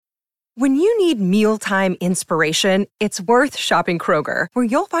When you need mealtime inspiration, it's worth shopping Kroger, where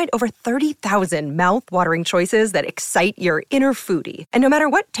you'll find over 30,000 mouth-watering choices that excite your inner foodie. And no matter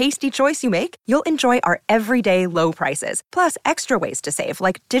what tasty choice you make, you'll enjoy our everyday low prices, plus extra ways to save,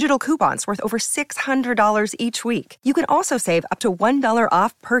 like digital coupons worth over $600 each week. You can also save up to $1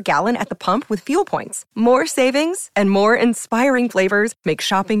 off per gallon at the pump with fuel points. More savings and more inspiring flavors make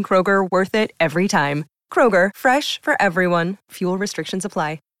shopping Kroger worth it every time. Kroger, fresh for everyone. Fuel restrictions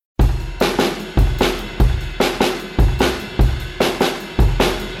apply.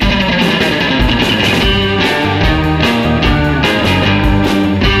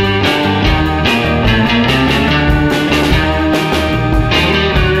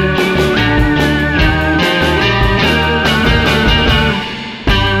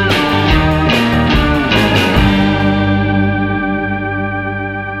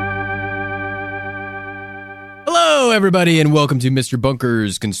 Hello, everybody, and welcome to Mr.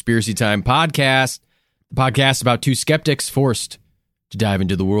 Bunker's Conspiracy Time podcast. The podcast about two skeptics forced to dive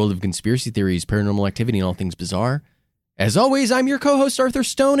into the world of conspiracy theories, paranormal activity, and all things bizarre. As always, I'm your co-host, Arthur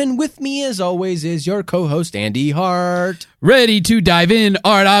Stone, and with me, as always, is your co-host, Andy Hart. Ready to dive in,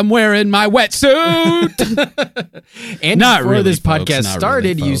 Art, I'm wearing my wetsuit. And Not before really, this folks, podcast not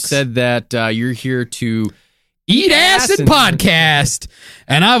started, really, you folks. said that you're here to Eat ass and podcast.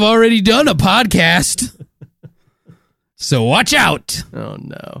 And I've already done a podcast. So watch out. Oh,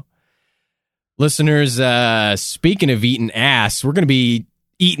 no. Listeners, speaking of eating ass, we're going to be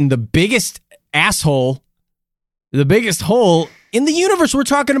eating the biggest asshole, the biggest hole in the universe. We're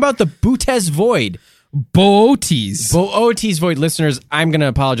talking about the Boötes Void. Boötes. Boötes Void. Listeners, I'm going to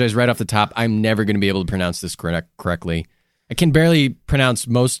apologize right off the top. I'm never going to be able to pronounce this correctly. I can barely pronounce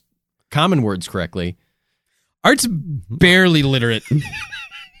most common words correctly. Art's barely literate.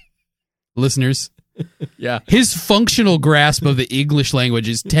 Listeners. Yeah. His functional grasp of the English language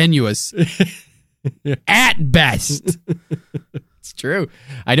is tenuous. At best. It's true.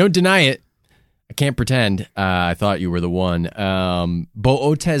 I don't deny it. I can't pretend. I thought you were the one.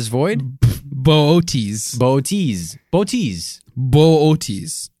 Boötes Void? Boötes. Boötes. Boötes.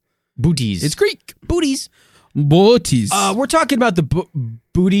 Boötes. Booties. It's Greek. Booties. Boötes. We're talking about the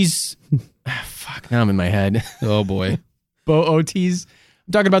booties. Fuck, now I'm in my head. Oh, boy. Boötes.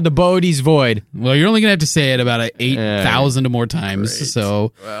 I'm talking about the Boötes Void. Well, you're only going to have to say it about 8,000 or more times. Great.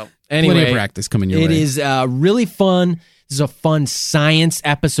 So, Well, anyway, plenty of practice coming your way. It is really fun. This is a fun science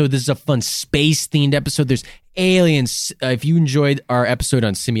episode. This is a fun space-themed episode. There's aliens. If you enjoyed our episode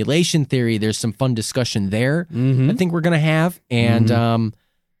on simulation theory, there's some fun discussion there I think we're going to have. And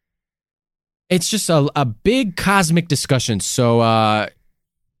it's just a big cosmic discussion. So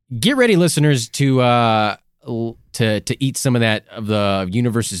get ready, listeners, to eat some of that, of the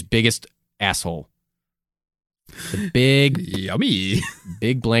universe's biggest asshole. The big, yummy,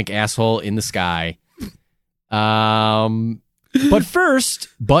 big blank asshole in the sky. But first,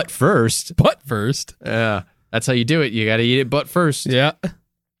 yeah, that's how you do it. You got to eat it, but first. Yeah.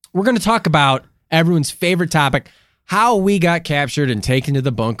 We're going to talk about everyone's favorite topic, how we got captured and taken to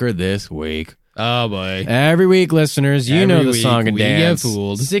the bunker this week. Oh, boy. Every week, listeners, you know the song and we get dance.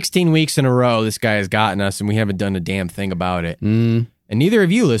 fooled. 16 weeks in a row, this guy has gotten us, and we haven't done a damn thing about it. And neither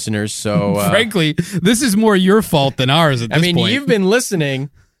of you listeners, so... frankly, this is more your fault than ours at this point. I mean, you've been listening,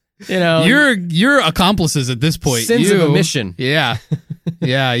 you know... You're accomplices at this point. Sins of omission. Yeah.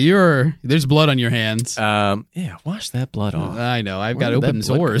 Yeah, there's blood on your hands. Yeah, wash that blood off. I know, I've Where got did that open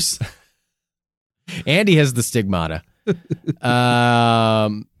blood sores. Andy has the stigmata.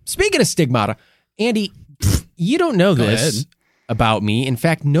 Speaking of stigmata, Andy, you don't know Go this ahead. about me. In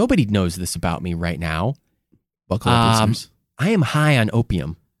fact, nobody knows this about me right now. Buckle up, listeners. I am high on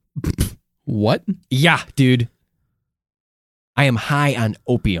opium. What? Yeah, dude. I am high on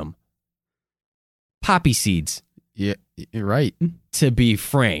opium. Poppy seeds, Yeah, you're right. to be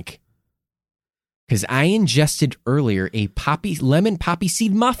frank. Because I ingested earlier a lemon poppy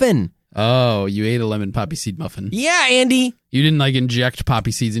seed muffin. Oh, you ate a lemon poppy seed muffin. Yeah, Andy. You didn't inject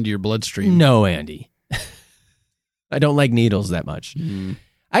poppy seeds into your bloodstream. No, Andy. I don't like needles that much.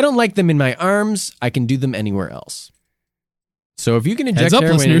 I don't like them in my arms. I can do them anywhere else. So if you can inject Heads up,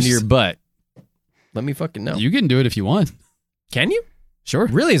 heroin listeners. into your butt, let me fucking know. You can do it if you want. Can you? Sure.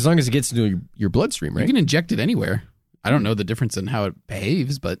 Really, as long as it gets into your bloodstream, right? You can inject it anywhere. I don't know the difference in how it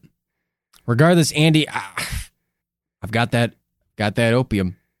behaves, but Regardless, Andy, I've got that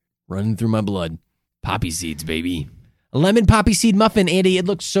opium running through my blood. Poppy seeds, baby. A lemon poppy seed muffin, Andy. It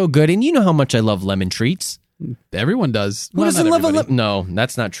looks so good, and you know how much I love lemon treats. everyone does. Who Well, doesn't not love a everybody. lemon? No,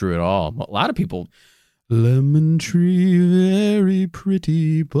 that's not true at all. A lot of people. Lemon tree very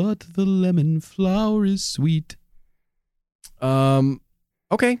pretty, but the lemon flower is sweet.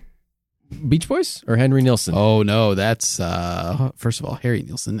 Okay. Beach Boys or Henry Nilsson? Oh, no, that's, first of all, Harry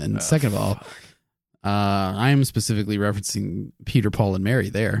Nilsson. And second of all, I am specifically referencing Peter, Paul, and Mary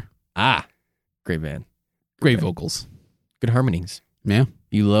there. Ah, great band. Great vocals. Good harmonies. Yeah.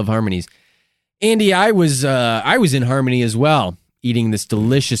 You love harmonies. Andy, I was in harmony as well, eating this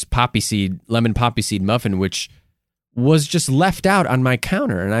delicious lemon poppy seed muffin, which was just left out on my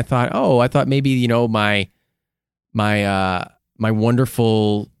counter. And I thought maybe, my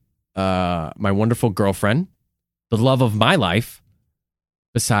wonderful girlfriend, the love of my life,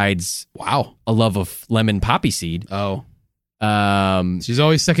 besides a love of lemon poppy seed. Oh. She's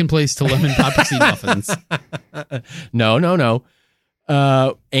always second place to lemon poppy seed muffins. No.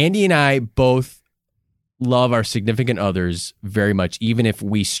 Andy and I both love our significant others very much, even if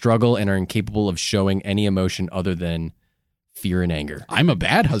we struggle and are incapable of showing any emotion other than fear and anger. I'm a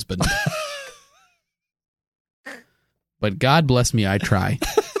bad husband. But God bless me, I try.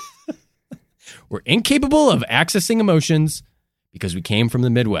 We're incapable of accessing emotions because we came from the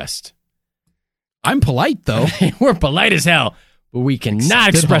Midwest. I'm polite, though. We're polite as hell, but we cannot Except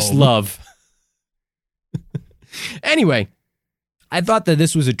at express home. love. Anyway, I thought that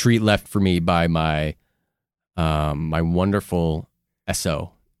this was a treat left for me by my wonderful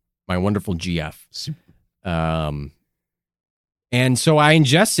SO, my wonderful GF. And so I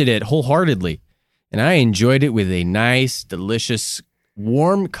ingested it wholeheartedly, and I enjoyed it with a nice, delicious,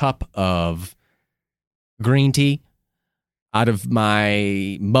 warm cup of green tea out of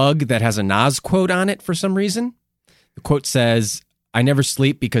my mug that has a Nas quote on it for some reason. The quote says, "I never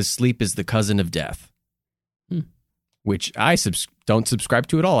sleep because sleep is the cousin of death." Which I don't subscribe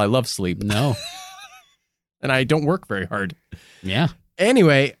to at all. I love sleep. No. And I don't work very hard. Yeah.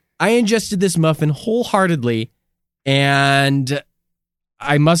 Anyway, I ingested this muffin wholeheartedly, and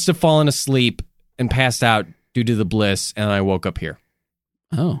I must have fallen asleep and passed out due to the bliss, and I woke up here.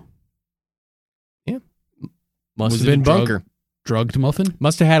 Oh. Yeah. Must Was have it been a bunker. Drugged muffin?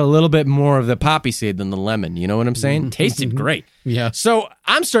 Must have had a little bit more of the poppy seed than the lemon. You know what I'm saying? Tasted great. Yeah. So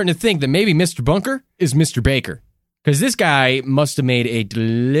I'm starting to think that maybe Mr. Bunker is Mr. Baker, because this guy must have made a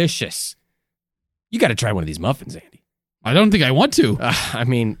delicious... You got to try one of these muffins, Andy. I don't think I want to. I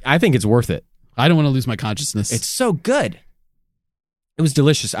mean, I think it's worth it. I don't want to lose my consciousness. It's so good. It was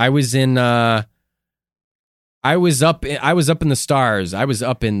delicious. I was up in the stars. I was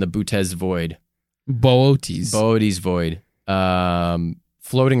up in the Boötes void. Boötes void.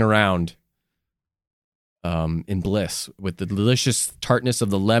 Floating around in bliss with the delicious tartness of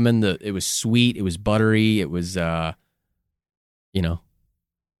the lemon. It was sweet. It was buttery. It was, it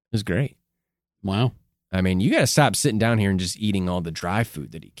was great. Wow. I mean, you got to stop sitting down here and just eating all the dry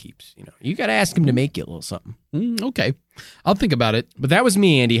food that he keeps. You got to ask him to make you a little something. Okay. I'll think about it. But that was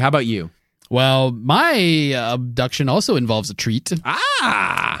me, Andy. How about you? Well, my abduction also involves a treat.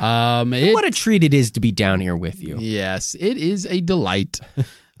 What a treat it is to be down here with you. Yes, it is a delight.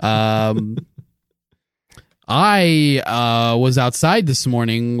 I was outside this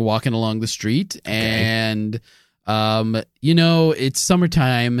morning walking along the street, and, it's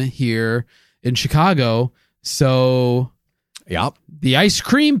summertime here in Chicago, so Yep. the ice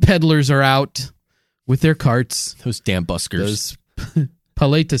cream peddlers are out with their carts. Those damn buskers. Those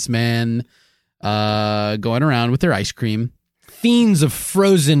paletas, man, going around with their ice cream. Fiends of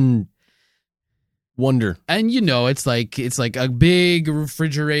frozen wonder. And it's like a big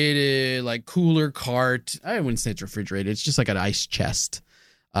refrigerated, like cooler cart. I wouldn't say it's refrigerated. It's just like an ice chest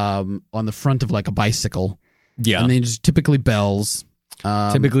on the front of like a bicycle. Yeah. And then just typically bells.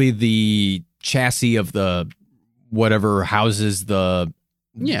 Typically the chassis of the whatever houses the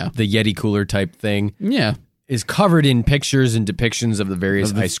Yeti cooler type thing. Yeah. Is covered in pictures and depictions of the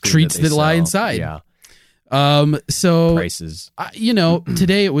various ice cream treats that lie sell. inside. Yeah. So Prices.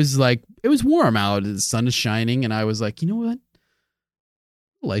 Today it was warm out. The sun is shining, and I was like, you know what?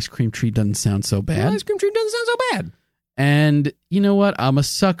 Little ice cream treat doesn't sound so bad. Well, ice cream treat doesn't sound so bad. And you know what? I'm a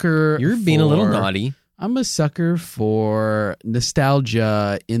sucker. You're being a little naughty. I'm a sucker for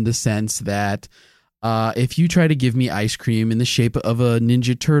nostalgia in the sense that if you try to give me ice cream in the shape of a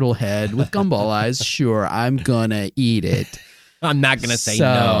Ninja Turtle head with gumball eyes, sure, I'm gonna eat it. I'm not going to say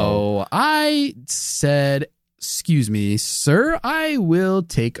no. So I said, excuse me, sir, I will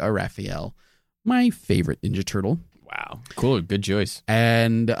take a Raphael, my favorite Ninja Turtle. Wow. Cool. Good choice.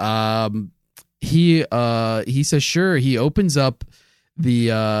 And he says, sure. He opens up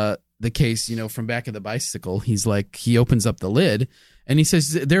the case, from back of the bicycle. He opens up the lid and he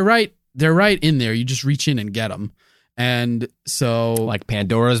says, they're right in there. You just reach in and get them. And so, like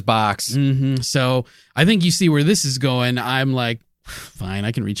Pandora's box. So I think you see where this is going. I'm like, Fine,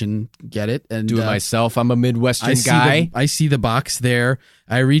 I can reach and get it and Do it myself. I'm a Midwestern I guy. I see the box there.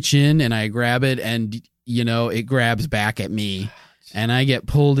 I reach in and I grab it, and it grabs back at me, and I get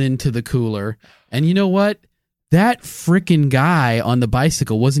pulled into the cooler. And you know what? That frickin' guy on the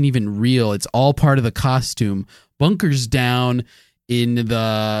bicycle wasn't even real. It's all part of the costume. Bunker's down in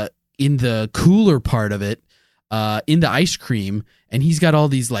the cooler part of it, in the ice cream, and he's got all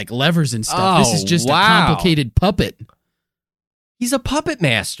these like levers and stuff. This is just a complicated puppet. He's a puppet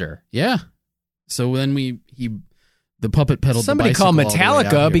master. Yeah. So then the puppet pedaled. Somebody the call bicycle all the way out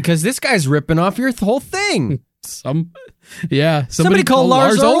Metallica here. because this guy's ripping off your whole thing. Somebody call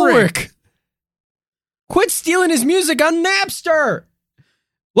Lars Ulrich. Quit stealing his music on Napster.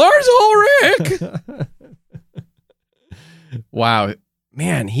 Lars Ulrich. Wow.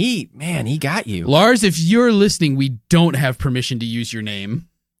 Man, he got you. Lars, if you're listening, we don't have permission to use your name.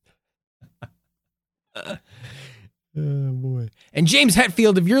 Oh, boy. And James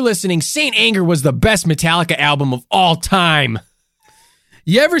Hetfield, if you're listening, Saint Anger was the best Metallica album of all time.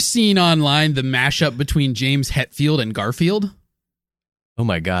 You ever seen online the mashup between James Hetfield and Garfield? Oh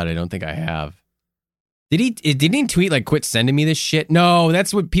my God, I don't think I have. Didn't he tweet like, quit sending me this shit? No,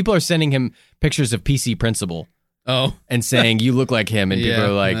 that's what people are sending him pictures of PC Principal. Oh. And saying, you look like him. And Yeah,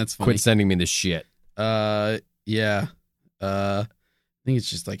 people are like, that's funny. quit sending me this shit. Yeah. I think it's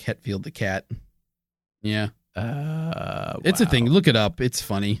just like Hetfield the cat. Yeah. It's a thing. Look it up. It's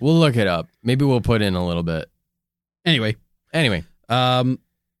funny. We'll look it up. Maybe we'll put in a little bit. Anyway.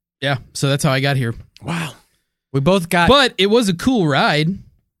 Yeah, so that's how I got here. Wow. We both got... But it was a cool ride.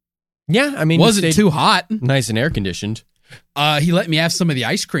 Yeah, I mean... Wasn't too hot. Nice and air-conditioned. He let me have some of the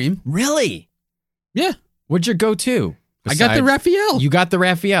ice cream. Really? Yeah. What'd your go-to? I got the Raphael. You got the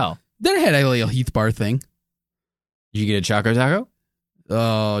Raphael. Then I had a little Heath Bar thing. Did you get a Choco Taco?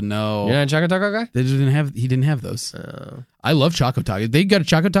 Oh, no. You're not a Choco Taco guy? He didn't have those. I love Choco Taco. They got a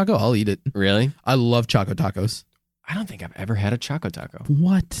Choco Taco, I'll eat it. Really? I love Choco Tacos. I don't think I've ever had a Choco Taco.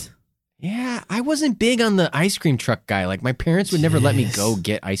 What? Yeah, I wasn't big on the ice cream truck guy. Like, my parents would never let me go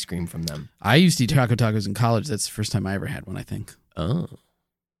get ice cream from them. I used to eat Choco Tacos in college. That's the first time I ever had one, I think. Oh.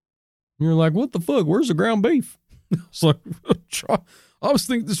 You're like, what the fuck? Where's the ground beef? It's like, I was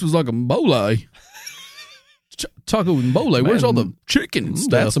thinking this was like a mole. Taco with mole. Where's all the chicken and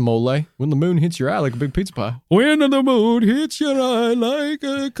stuff? That's a mole. When the moon hits your eye like a big pizza pie. When the moon hits your eye like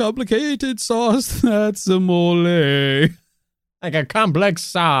a complicated sauce, that's a mole. Like a complex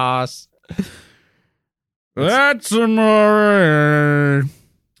sauce. That's a mole.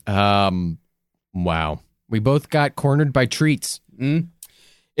 Wow. We both got cornered by treats.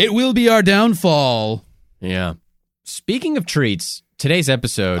 It will be our downfall. Yeah. Speaking of treats, today's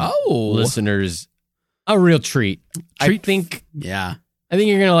episode, listeners, a real treat. I think you're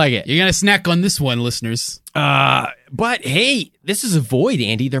going to like it. You're going to snack on this one, listeners. But hey, this is a void,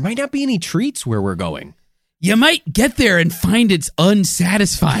 Andy. There might not be any treats where we're going. You might get there and find it's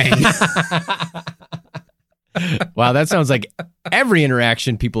unsatisfying. Wow, that sounds like every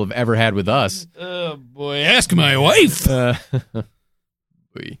interaction people have ever had with us. Oh, boy. Ask my wife.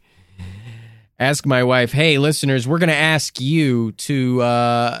 Ask my wife. Hey, listeners, we're going to ask you to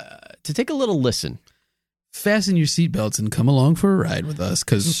take a little listen. Fasten your seatbelts and come along for a ride with us,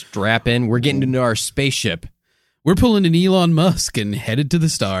 because strap in. We're getting into our spaceship. We're pulling an Elon Musk and headed to the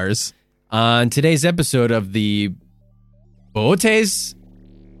stars. On today's episode of the Bote's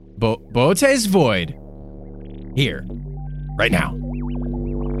Void. Here. Right now.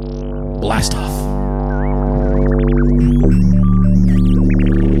 Blast off.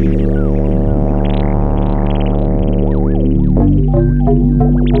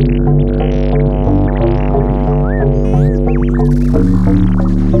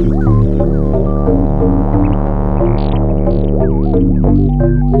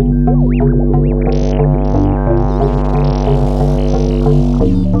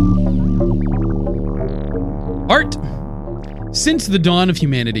 Art. Since the dawn of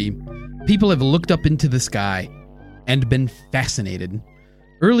humanity, people have looked up into the sky and been fascinated.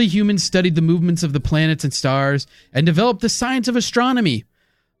 Early humans studied the movements of the planets and stars and developed the science of astronomy.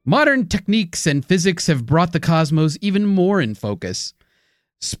 Modern techniques and physics have brought the cosmos even more in focus.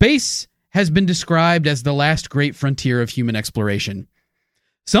 Space has been described as the last great frontier of human exploration.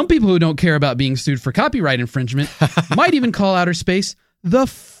 Some people who don't care about being sued for copyright infringement might even call outer space the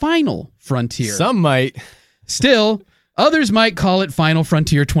final frontier. Some might. Still, others might call it Final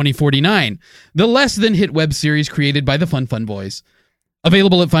Frontier 2049, the less than hit web series created by the Fun Fun Boys.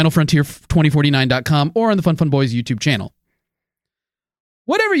 Available at finalfrontier2049.com or on the Fun Fun Boys YouTube channel.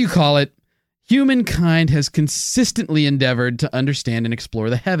 Whatever you call it, humankind has consistently endeavored to understand and explore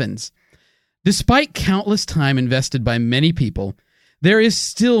the heavens. Despite countless time invested by many people, There is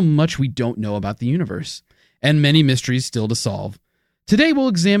still much we don't know about the universe, and many mysteries still to solve. Today we'll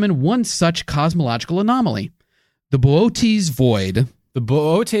examine one such cosmological anomaly, the Boötes Void. The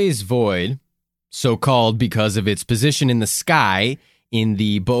Boötes Void, so called because of its position in the sky in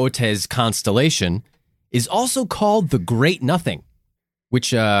the Boötes constellation, is also called the Great Nothing,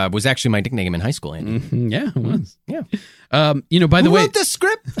 which was actually my nickname in high school, Andy. Yeah, it was. Yeah. By the Who way, wrote the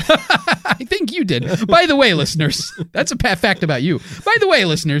script? I think you did. By the way, listeners, that's a fact about you. By the way,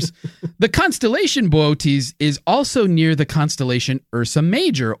 listeners, the constellation Boötes is also near the constellation Ursa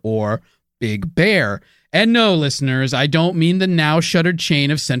Major, or Big Bear. And no, listeners, I don't mean the now shuttered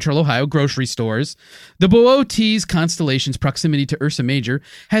chain of Central Ohio grocery stores. The Boötes constellation's proximity to Ursa Major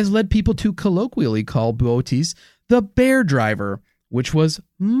has led people to colloquially call Boötes the Bear Driver, which was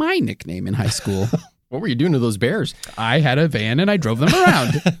my nickname in high school. What were you doing to those bears? I had a van and I drove them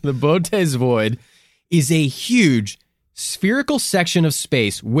around. The Boötes Void is a huge spherical section of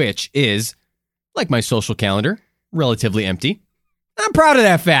space which is, like my social calendar, relatively empty. I'm proud of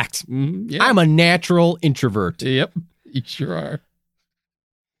that fact. Yeah. I'm a natural introvert. Yep, you sure are.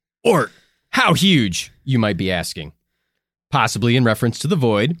 Or how huge, you might be asking. Possibly in reference to the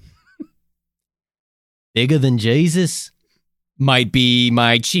void. Bigger than Jesus? Might be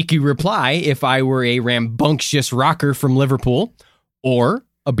my cheeky reply if I were a rambunctious rocker from Liverpool or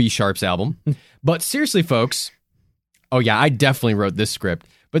a B-Sharps album. But seriously, folks, oh yeah, I definitely wrote this script.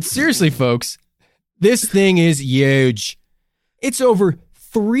 But seriously, folks, this thing is huge. It's over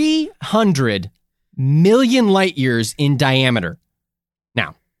 300 million light years in diameter.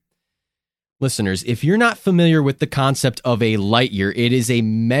 Now, listeners, if you're not familiar with the concept of a light year, it is a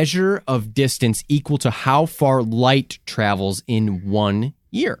measure of distance equal to how far light travels in 1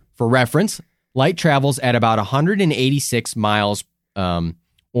 year. For reference, light travels at about 186 miles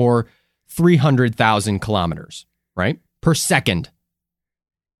or 300,000 kilometers, right, per second.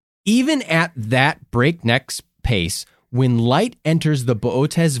 Even at that breakneck pace, when light enters the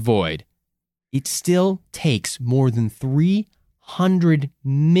Boötes Void, it still takes more than 300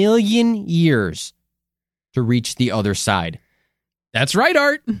 million years to reach the other side. That's right,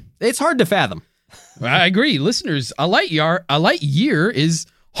 Art. It's hard to fathom. I agree. Listeners, a light year is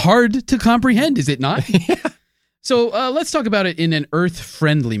hard to comprehend, is it not? Yeah. So let's talk about it in an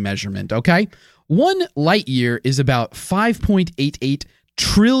Earth-friendly measurement, okay? 1 light year is about 5.88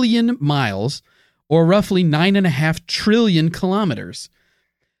 trillion miles, or roughly 9.5 trillion kilometers.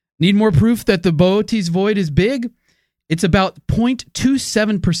 Need more proof that the Boötes Void is big? It's about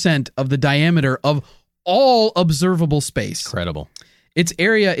 0.27% of the diameter of all observable space. Incredible. Its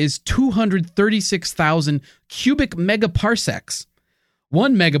area is 236,000 cubic megaparsecs.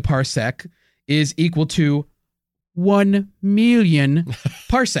 1 megaparsec is equal to 1 million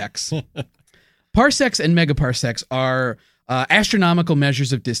parsecs. Parsecs and megaparsecs are astronomical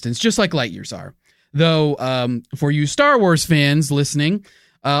measures of distance, just like light years are. Though, for you Star Wars fans listening,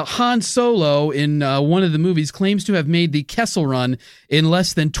 Han Solo in one of the movies claims to have made the Kessel Run in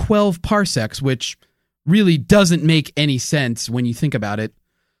less than 12 parsecs, which really doesn't make any sense when you think about it.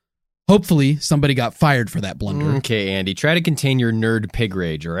 Hopefully, somebody got fired for that blunder. Okay, Andy, try to contain your nerd pig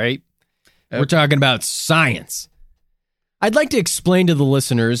rage, all right? We're talking about science. I'd like to explain to the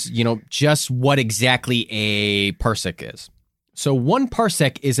listeners, just what exactly a parsec is. So 1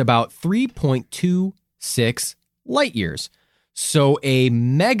 parsec is about 3.26 light years. So a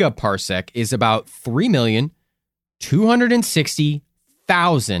megaparsec is about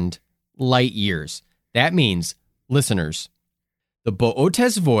 3,260,000 light years. That means, listeners, the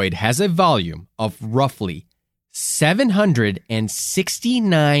Boötes Void has a volume of roughly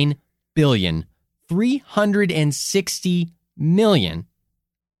 709,360,000,000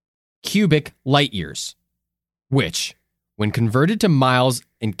 cubic light years, which, when converted to miles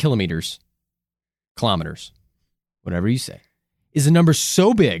and kilometers, whatever you say, is a number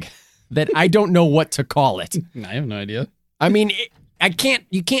so big that I don't know what to call it. I have no idea. I mean,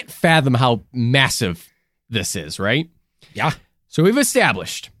 you can't fathom how massive this is, right? Yeah. So we've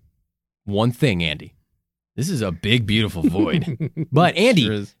established one thing, Andy. This is a big, beautiful void. But Andy,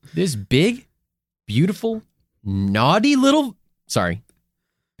 Sure is. this big, beautiful, naughty little,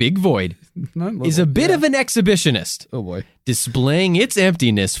 big void is a bit of an exhibitionist, Oh boy. displaying its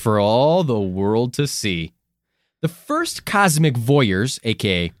emptiness for all the world to see. The first cosmic voyeurs,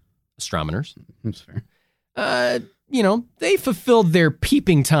 aka astronomers, That's fair. they fulfilled their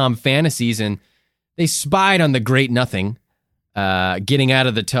peeping Tom fantasies and they spied on the Great Nothing getting out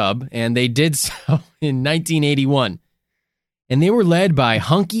of the tub, and they did so in 1981. And they were led by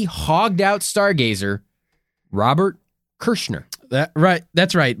hunky, hogged-out stargazer Robert Kirshner.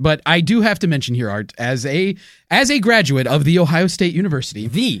 That's right. But I do have to mention here, Art, as a graduate of the Ohio State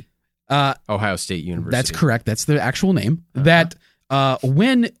University, Ohio State University. That's correct. That's the actual name. That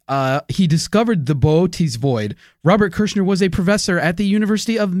when he discovered the Boötes void, Robert Kirshner was a professor at the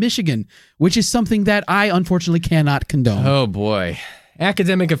University of Michigan, which is something that I unfortunately cannot condone. Oh boy.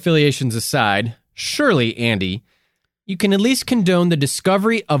 Academic affiliations aside, surely, Andy, you can at least condone the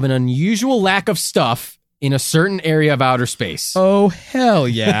discovery of an unusual lack of stuff in a certain area of outer space. Oh, hell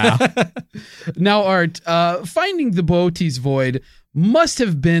yeah. Now, Art, finding the Boötes void must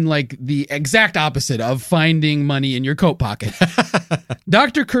have been like the exact opposite of finding money in your coat pocket.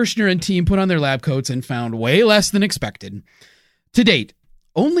 Dr. Kirshner and team put on their lab coats and found way less than expected. To date,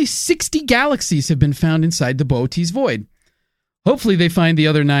 only 60 galaxies have been found inside the Boötes void. Hopefully they find the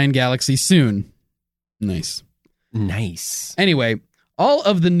other 9 galaxies soon. Nice. Anyway, all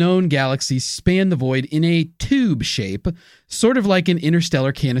of the known galaxies span the void in a tube shape, sort of like an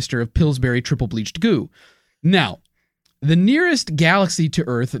interstellar canister of Pillsbury triple bleached goo. Now, the nearest galaxy to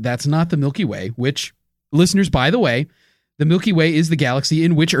Earth that's not the Milky Way, which, listeners, by the way, the Milky Way is the galaxy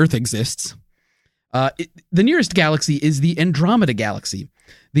in which Earth exists. The nearest galaxy is the Andromeda Galaxy.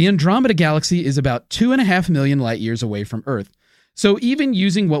 The Andromeda Galaxy is about 2.5 million light years away from Earth. So even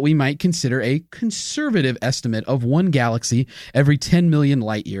using what we might consider a conservative estimate of one galaxy every 10 million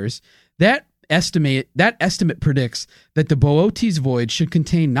light years, that estimate predicts that the Boötes void should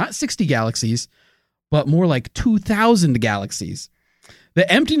contain not 60 galaxies, but more like 2,000 galaxies. The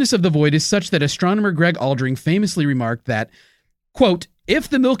emptiness of the void is such that astronomer Greg Aldring famously remarked that, quote, if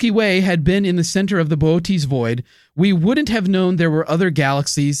the Milky Way had been in the center of the Boötes void, we wouldn't have known there were other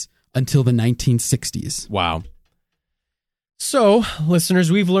galaxies until the 1960s. Wow. So,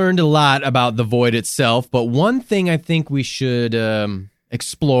 listeners, we've learned a lot about the void itself, but one thing I think we should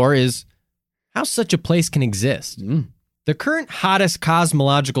explore is how such a place can exist. The current hottest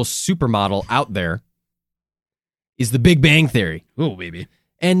cosmological supermodel out there is the Big Bang Theory. Oh, baby.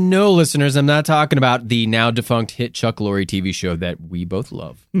 And no, listeners, I'm not talking about the now defunct hit Chuck Lorre TV show that we both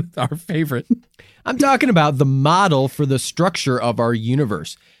love. Our favorite. I'm talking about the model for the structure of our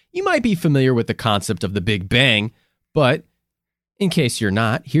universe. You might be familiar with the concept of the Big Bang, but in case you're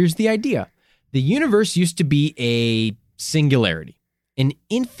not, here's the idea. The universe used to be a singularity, an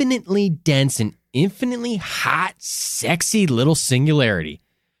infinitely dense and infinitely hot, sexy little singularity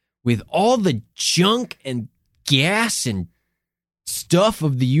with all the junk and gas and stuff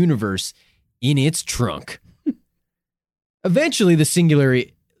of the universe in its trunk. Eventually,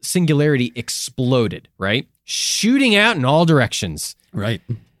 the singularity exploded, right? Shooting out in all directions. Right.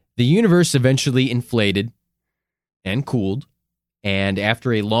 The universe eventually inflated and cooled, and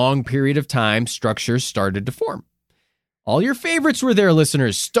after a long period of time, structures started to form. All your favorites were there,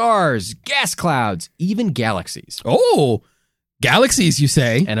 listeners. Stars, gas clouds, even galaxies. Oh, galaxies, you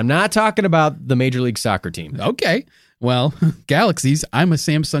say? And I'm not talking about the Major League Soccer team. Okay. Well, galaxies. I'm a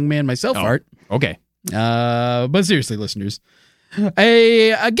Samsung man myself, Art. Okay. But seriously, listeners,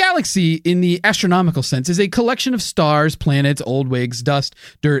 a galaxy in the astronomical sense is a collection of stars, planets, old wigs, dust,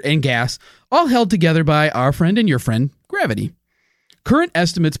 dirt, and gas, all held together by our friend and your friend, gravity. Current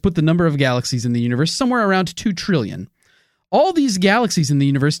estimates put the number of galaxies in the universe somewhere around 2 trillion. All these galaxies in the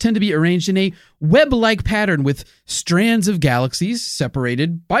universe tend to be arranged in a web-like pattern with strands of galaxies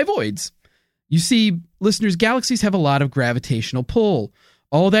separated by voids. You see, listeners, galaxies have a lot of gravitational pull.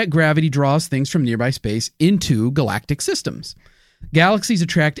 All that gravity draws things from nearby space into galactic systems. Galaxies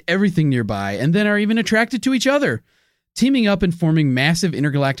attract everything nearby and then are even attracted to each other, teaming up and forming massive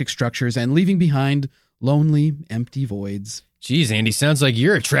intergalactic structures and leaving behind lonely, empty voids. Geez, Andy, sounds like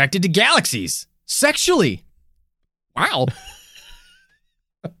you're attracted to galaxies. Sexually. Wow.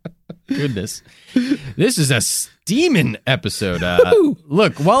 Goodness. This is a steaming episode.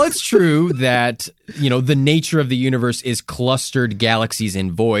 Look, while it's true that, the nature of the universe is clustered galaxies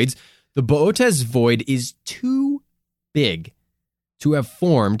and voids, the Boötes void is too big to have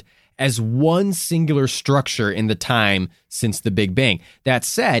formed as one singular structure in the time since the Big Bang. That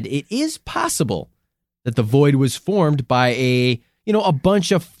said, it is possible that the void was formed by a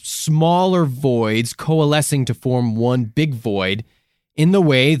bunch of smaller voids coalescing to form one big void in the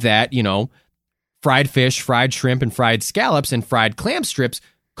way that, fried fish, fried shrimp, and fried scallops and fried clam strips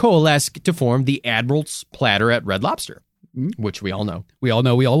coalesce to form the Admiral's platter at Red Lobster, which we all know. We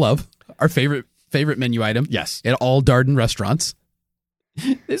all love. Our favorite menu item. Yes. At all Darden restaurants.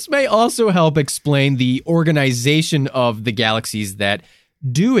 This may also help explain the organization of the galaxies that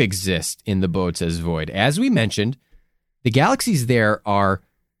do exist in the Boötes void. As we mentioned, the galaxies there are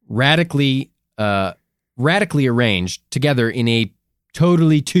radically arranged together in a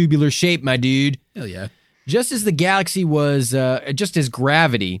totally tubular shape, my dude. Hell yeah. Just as the galaxy was, just as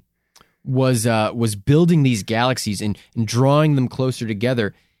gravity was building these galaxies and drawing them closer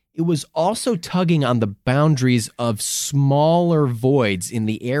together, it was also tugging on the boundaries of smaller voids in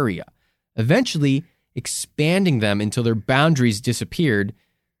the area, eventually expanding them until their boundaries disappeared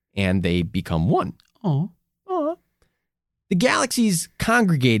and they become one. Oh. The galaxies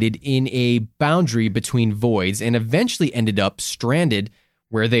congregated in a boundary between voids and eventually ended up stranded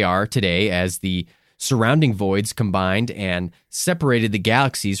where they are today as the surrounding voids combined and separated the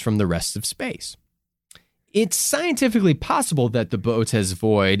galaxies from the rest of space. It's scientifically possible that the Boötes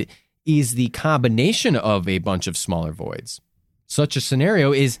void is the combination of a bunch of smaller voids. Such a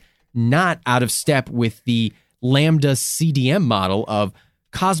scenario is not out of step with the Lambda CDM model of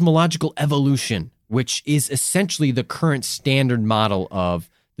cosmological evolution, which is essentially the current standard model of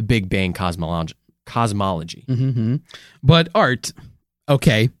the Big Bang cosmology. Mm-hmm. But Art,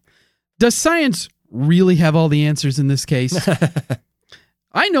 okay, does science really have all the answers in this case?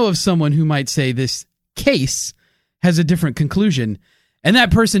 I know of someone who might say this case has a different conclusion, and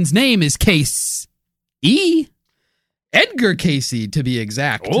that person's name is Case E. Edgar Cayce, to be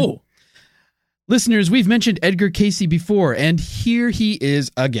exact. Oh. Listeners, we've mentioned Edgar Cayce before, and here he is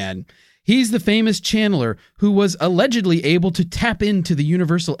again. He's the famous channeler who was allegedly able to tap into the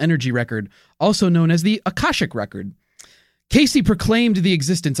universal energy record, also known as the Akashic record. Cayce proclaimed the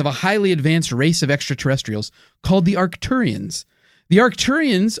existence of a highly advanced race of extraterrestrials called the Arcturians. The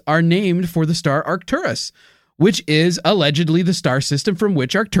Arcturians are named for the star Arcturus, which is allegedly the star system from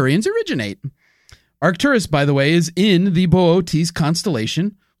which Arcturians originate. Arcturus, by the way, is in the Boötes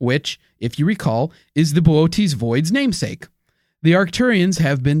constellation, which, if you recall, is the Boötes void's namesake. The Arcturians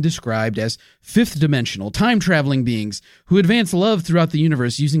have been described as fifth-dimensional, time-traveling beings who advance love throughout the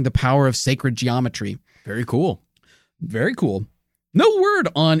universe using the power of sacred geometry. Very cool. Very cool. No word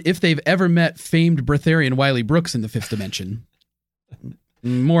on if they've ever met famed Breatharian Wiley Brooks in the fifth dimension.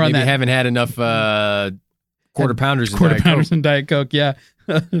 More on Maybe that. haven't had enough quarter pounders and Diet Coke, yeah.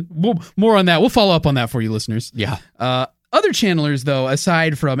 More on that. We'll follow up on that for you, listeners. Yeah. Other channelers, though,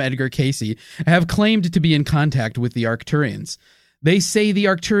 aside from Edgar Cayce, have claimed to be in contact with the Arcturians. They say the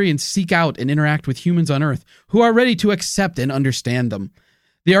Arcturians seek out and interact with humans on Earth who are ready to accept and understand them.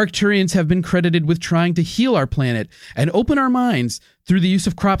 The Arcturians have been credited with trying to heal our planet and open our minds through the use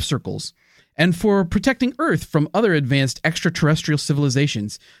of crop circles, and for protecting Earth from other advanced extraterrestrial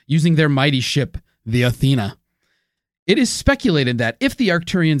civilizations using their mighty ship, the Athena. It is speculated that if the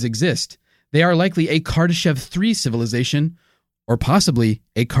Arcturians exist, they are likely a Kardashev 3 civilization, or possibly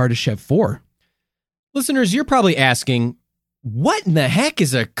a Kardashev 4. Listeners, you're probably asking, what in the heck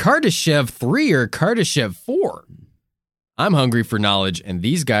is a Kardashev 3 or Kardashev 4? I'm hungry for knowledge, and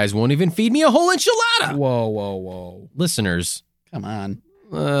these guys won't even feed me a whole enchilada. Whoa. Listeners. Come on.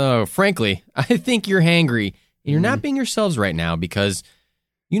 Frankly, I think you're hangry, and you're not being yourselves right now because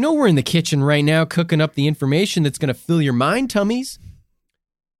you know we're in the kitchen right now cooking up the information that's going to fill your mind tummies.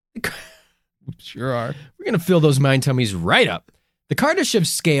 Sure are. We're going to fill those mind tummies right up. The Kardashev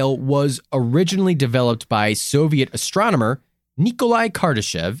scale was originally developed by Soviet astronomer Nikolai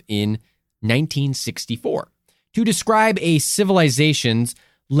Kardashev in 1964 to describe a civilization's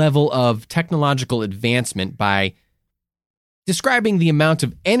level of technological advancement by describing the amount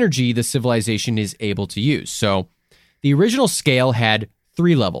of energy the civilization is able to use. So the original scale had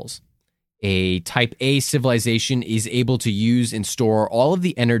 3 levels. A Type A civilization is able to use and store all of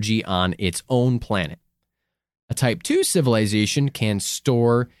the energy on its own planet. A Type 2 civilization can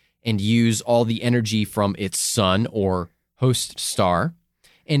store and use all the energy from its sun or host star.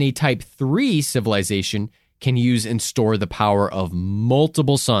 And a Type 3 civilization can use and store the power of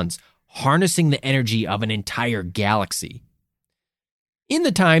multiple suns, harnessing the energy of an entire galaxy. In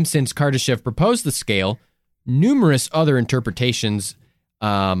the time since Kardashev proposed the scale, numerous other interpretations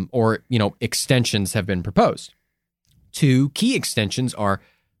extensions have been proposed. 2 key extensions are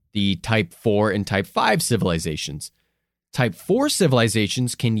the Type 4 and Type 5 civilizations. Type 4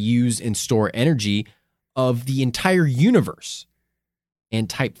 civilizations can use and store energy of the entire universe. And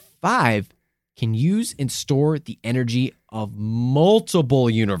Type 5 can use and store the energy of multiple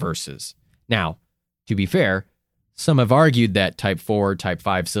universes. Now, to be fair, some have argued that Type 4, Type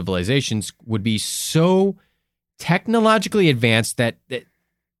 5 civilizations would be so technologically advanced that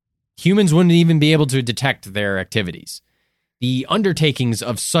humans wouldn't even be able to detect their activities. The undertakings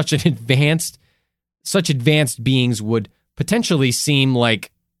of such advanced beings would potentially seem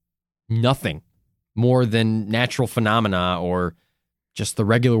like nothing more than natural phenomena or just the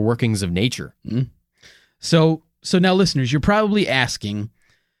regular workings of nature. So now, listeners, you're probably asking,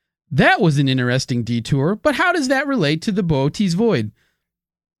 that was an interesting detour, but how does that relate to the Boötes void?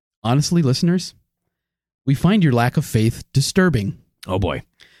 Honestly, listeners, We find your lack of faith disturbing. Oh boy.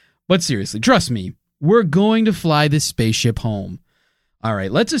 But seriously, trust me, we're going to fly this spaceship home. All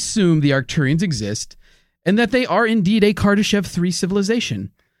right, let's assume the Arcturians exist and that they are indeed a Kardashev 3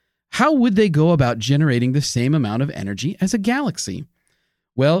 civilization. How would they go about generating the same amount of energy as a galaxy?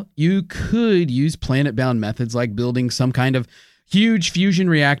 Well, you could use planet-bound methods like building some kind of huge fusion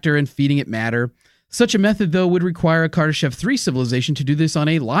reactor and feeding it matter. Such a method, though, would require a Kardashev 3 civilization to do this on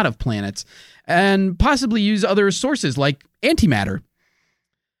a lot of planets, and possibly use other sources like antimatter.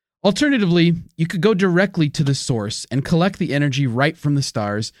 Alternatively, you could go directly to the source and collect the energy right from the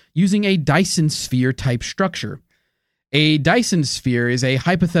stars using a Dyson sphere-type structure. A Dyson sphere is a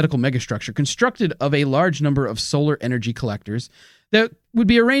hypothetical megastructure constructed of a large number of solar energy collectors that would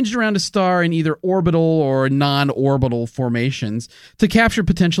be arranged around a star in either orbital or non-orbital formations to capture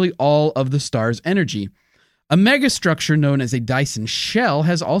potentially all of the star's energy. A megastructure known as a Dyson shell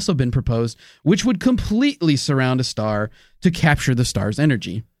has also been proposed, which would completely surround a star to capture the star's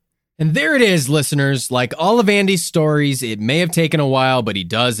energy. And there it is, listeners. Like all of Andy's stories, it may have taken a while, but he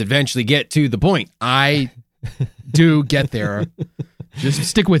does eventually get to the point. I do get there. Just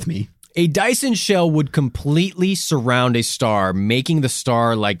stick with me. A Dyson shell would completely surround a star, making the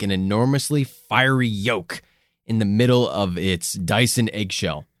star like an enormously fiery yolk in the middle of its Dyson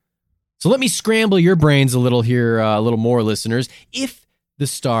eggshell. So let me scramble your brains a little here, a little more, listeners. If the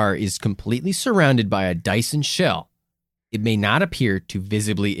star is completely surrounded by a Dyson shell, it may not appear to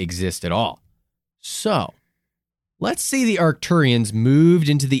visibly exist at all. So, let's say the Arcturians moved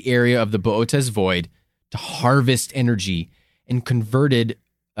into the area of the Boötes Void to harvest energy and converted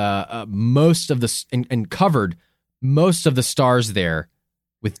most of the and covered most of the stars there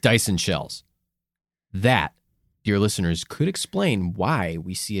with Dyson shells. That, dear listeners, could explain why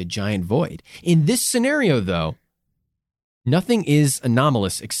we see a giant void. In this scenario, though, nothing is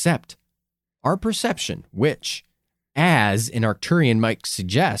anomalous except our perception, which, as an Arcturian might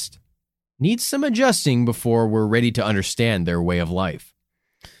suggest, needs some adjusting before we're ready to understand their way of life.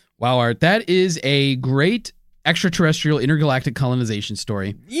 Wow, Art, that is a great extraterrestrial intergalactic colonization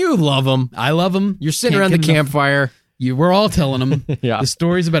story. You love them. I love them. You're sitting around the campfire. We're all telling them Yeah. the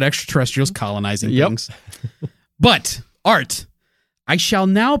stories about extraterrestrials colonizing things. But, Art, I shall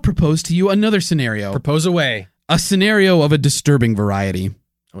now propose to you another scenario. Propose away. A scenario of a disturbing variety.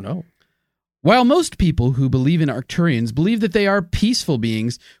 Oh, no. While most people who believe in Arcturians believe that they are peaceful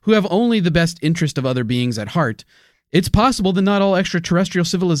beings who have only the best interest of other beings at heart, it's possible that not all extraterrestrial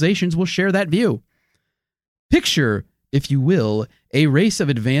civilizations will share that view. Picture, if you will, a race of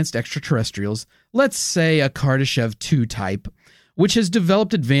advanced extraterrestrials, let's say a Kardashev 2 type, which has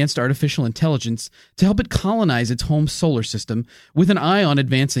developed advanced artificial intelligence to help it colonize its home solar system with an eye on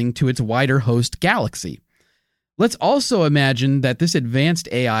advancing to its wider host galaxy. Let's also imagine that this advanced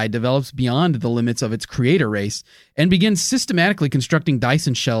AI develops beyond the limits of its creator race and begins systematically constructing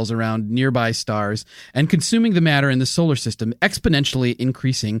Dyson shells around nearby stars and consuming the matter in the solar system, exponentially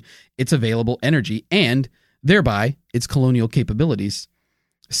increasing its available energy and, thereby, its colonial capabilities.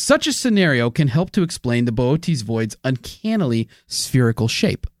 Such a scenario can help to explain the Boötes Void's uncannily spherical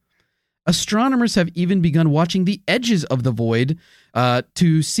shape. Astronomers have even begun watching the edges of the void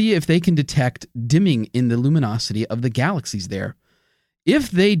to see if they can detect dimming in the luminosity of the galaxies there.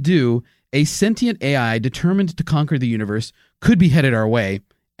 If they do, a sentient AI determined to conquer the universe could be headed our way.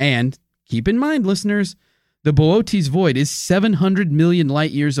 And keep in mind, listeners, the Boötes Void is 700 million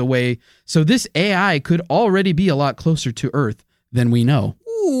light years away, so this AI could already be a lot closer to Earth than we know.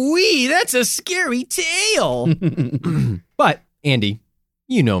 Ooh-wee, that's a scary tale. But, Andy,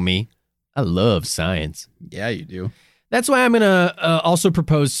 you know me. I love science. Yeah, you do. That's why I'm going to also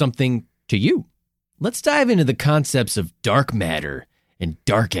propose something to you. Let's dive into the concepts of dark matter and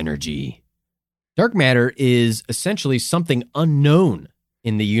dark energy. Dark matter is essentially something unknown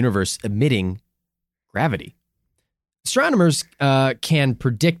in the universe emitting gravity. Astronomers can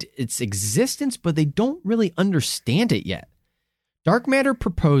predict its existence, but they don't really understand it yet. Dark matter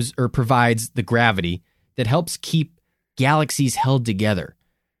provides the gravity that helps keep galaxies held together.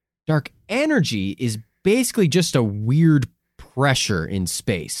 Dark energy is basically just a weird pressure in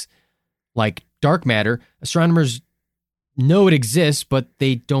space. Like dark matter, astronomers know it exists, but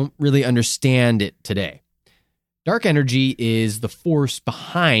they don't really understand it today. Dark energy is the force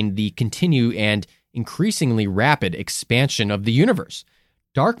behind the continued and increasingly rapid expansion of the universe.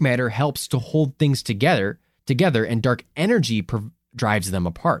 Dark matter helps to hold things together, and dark energy drives them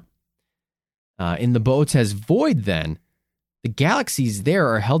apart. In the Boötes Void, then, the galaxies there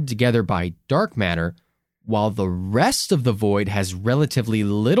are held together by dark matter, while the rest of the void has relatively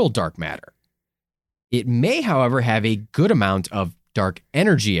little dark matter. It may, however, have a good amount of dark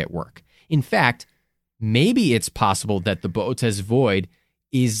energy at work. In fact, maybe it's possible that the Boötes Void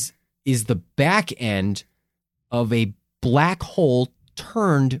is the back end of a black hole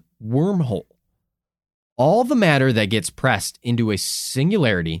turned wormhole. All the matter that gets pressed into a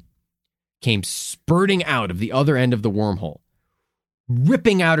singularity came spurting out of the other end of the wormhole,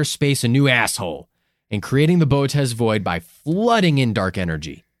 ripping outer space a new asshole and creating the Boötes Void by flooding in dark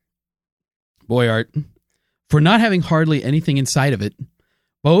energy. Boy, Art, for not having hardly anything inside of it,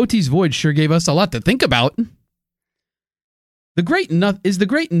 Boötes Void sure gave us a lot to think about. Is the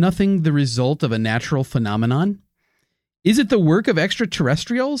great nothing the result of a natural phenomenon? Is it the work of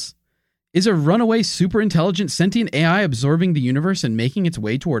extraterrestrials? Is a runaway superintelligent sentient AI absorbing the universe and making its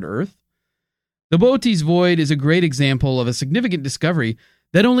way toward Earth? The Boötes Void is a great example of a significant discovery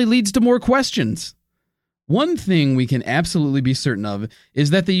that only leads to more questions. One thing we can absolutely be certain of is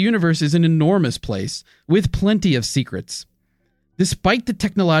that the universe is an enormous place with plenty of secrets. Despite the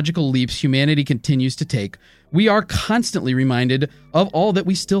technological leaps humanity continues to take, we are constantly reminded of all that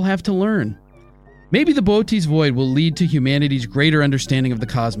we still have to learn. Maybe the Boötes Void will lead to humanity's greater understanding of the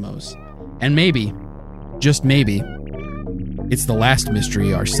cosmos. And maybe, just maybe, it's the last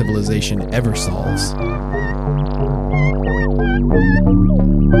mystery our civilization ever solves.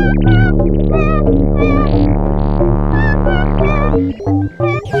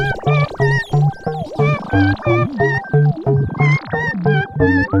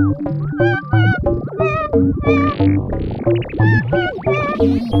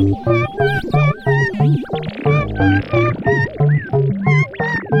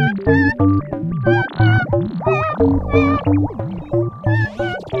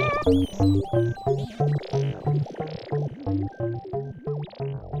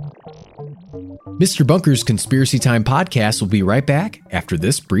 Mr. Bunker's Conspiracy Time podcast will be right back after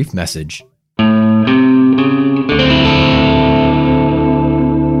this brief message.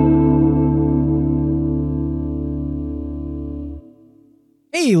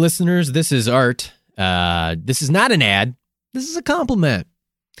 Hey, listeners, this is Art. This is not an ad. This is a compliment.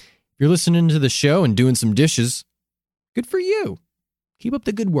 If you're listening to the show and doing some dishes, good for you. Keep up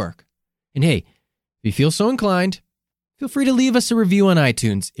the good work. And hey, if you feel so inclined, feel free to leave us a review on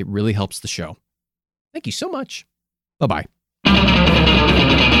iTunes. It really helps the show. Thank you so much. Bye-bye.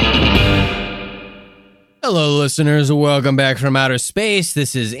 Hello, listeners. Welcome back from outer space.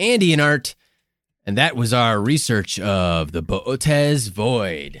 This is Andy and Art, and that was our research of the Boötes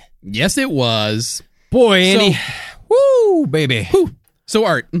Void. Yes, it was. Boy, Andy. Woo, baby. Whew. So,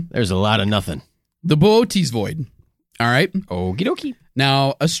 Art. There's a lot of nothing. The Boötes Void. All right? Okie dokie.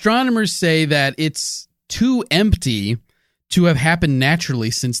 Now, astronomers say that it's too empty to have happened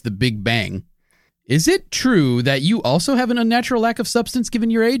naturally since the Big Bang. Is it true that you also have an unnatural lack of substance given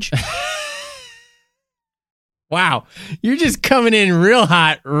your age? Wow. You're just coming in real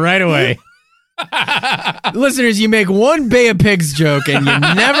hot right away. Listeners, you make one Bay of Pigs joke and you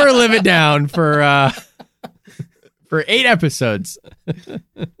never live it down for 8 episodes.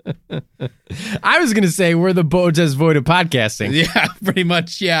 I was going to say we're the Boötes Void of podcasting. Yeah, pretty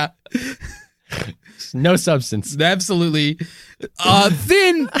much, yeah. No substance. Absolutely. A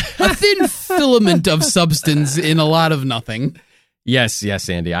thin filament of substance in a lot of nothing. Yes,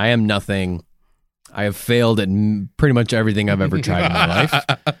 Andy. I am nothing. I have failed at pretty much everything I've ever tried in my life.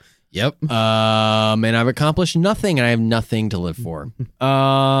 Yep. And I've accomplished nothing, and I have nothing to live for.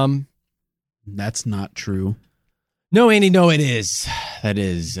 That's not true. No, Andy, no, it is. That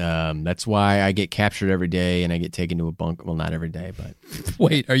is. That's why I get captured every day and I get taken to a bunk. Well, not every day, but...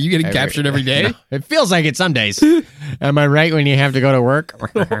 Wait, are you getting captured every day? No, it feels like it some days. Am I right when you have to go to work?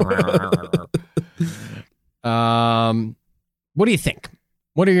 What do you think?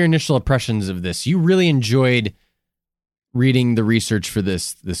 What are your initial impressions of this? You really enjoyed reading the research for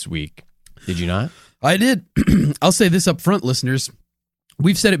this week, did you not? I did. I'll say this up front, listeners.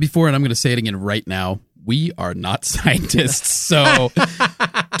 We've said it before, and I'm going to say it again right now. We are not scientists, so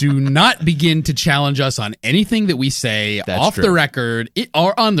do not begin to challenge us on anything that we say the record,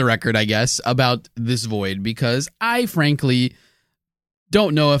 or on the record, I guess, about this void, because I frankly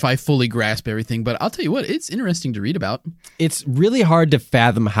don't know if I fully grasp everything, but I'll tell you what, it's interesting to read about. It's really hard to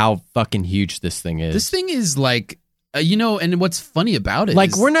fathom how fucking huge this thing is. This thing is like, and what's funny about it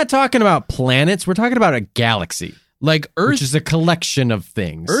is... we're not talking about planets, we're talking about a galaxy. Like Earth... which is a collection of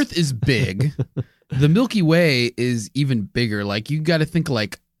things. Earth is big. The Milky Way is even bigger. Like, you got to think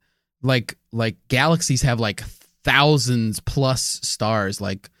like galaxies have like thousands plus stars.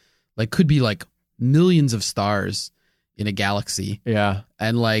 Like could be like millions of stars in a galaxy. Yeah.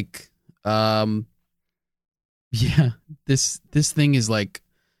 And this thing is like,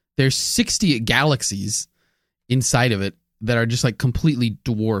 there's 60 galaxies inside of it that are just like completely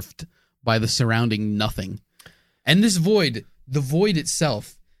dwarfed by the surrounding nothing. And this void, the void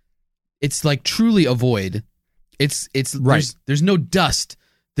itself, it's like truly a void. It's Right. There's no dust.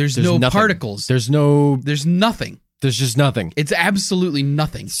 There's no nothing. particles. There's nothing. just nothing. It's absolutely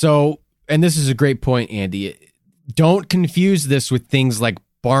nothing. So, and this is a great point, Andy. Don't confuse this with things like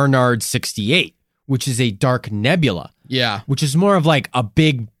Barnard 68, which is a dark nebula, Yeah. which is more of like a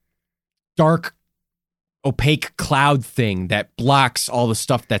big, dark, opaque cloud thing that blocks all the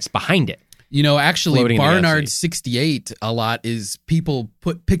stuff that's behind it. You know, actually, Floating in the Barnard galaxy. 68 a lot is people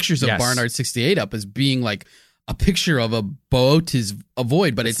put pictures of Yes. Barnard 68 up as being like a picture of a Boötes a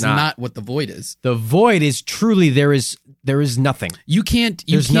void, but it's not. not what the void is. The void is truly there is nothing. You can't.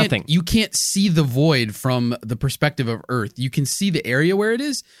 There's nothing. You can't see the void from the perspective of Earth. You can see the area where it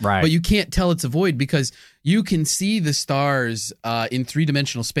is, Right. but you can't tell it's a void because you can see the stars in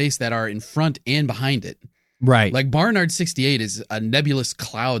 3-dimensional space that are in front and behind it. Right. Like Barnard 68 is a nebulous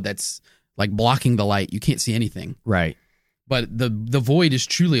cloud that's like blocking the light. You can't see anything. right. But the void is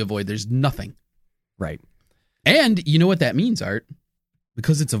truly a void. There's nothing. Right. And you know what that means, Art?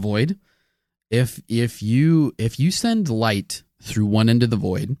 Because it's a void. If you send light through one end of the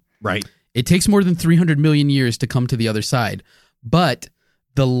void, Right. it takes more than 300 million years to come to the other side. But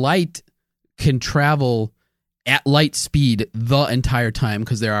the light can travel at light speed the entire time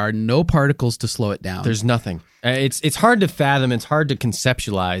because there are no particles to slow it down. There's nothing. It's hard to fathom. It's hard to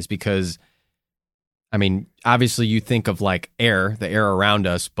conceptualize because, I mean, obviously you think of like air, the air around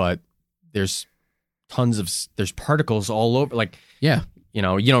us, but there's there's particles all over. Like, yeah, you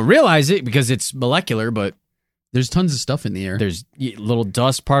don't realize it because it's molecular, but there's tons of stuff in the air. there's little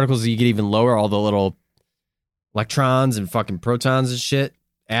dust particles that you get even lower, all the little electrons and fucking protons and shit,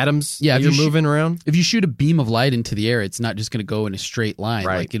 atoms Yeah, that if you're you sh- moving around. If you shoot a beam of light into the air, it's not just going to go in a straight line.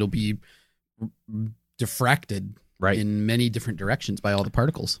 Right. Like it'll be diffracted Right. in many different directions by all the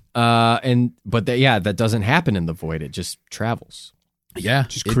particles. That doesn't happen in the void. It just travels. Yeah,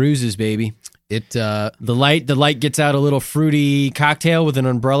 Just cruises, baby. it The light gets out a little fruity cocktail with an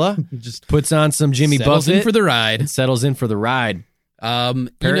umbrella, just puts on some Jimmy settles in Buffett, for the ride. and settles in for the ride. Parrot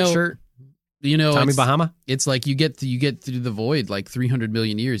shirt, Tommy it's, Bahama. it's like you get through the void like 300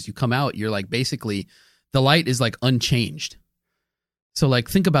 million years. You come out, you're like basically the light is like unchanged. So like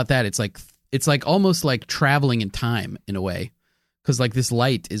think about that. It's like almost like traveling in time in a way, because like this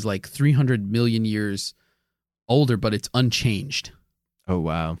light is like 300 million years older, but it's unchanged. Oh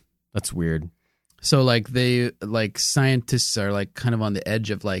wow, that's weird. So like scientists are like kind of on the edge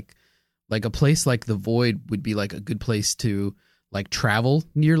of like a place like the void would be like a good place to like travel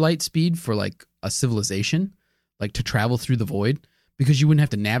near light speed for like a civilization, like to travel through the void, because you wouldn't have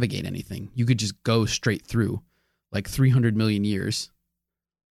to navigate anything. You could just go straight through like 300 million years.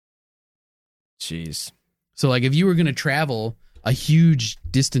 Jeez. So like if you were going to travel a huge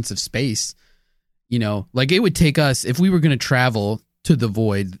distance of space, like it would take us, if we were going to travel to the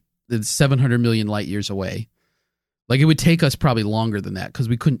void that's 700 million light years away, like it would take us probably longer than that because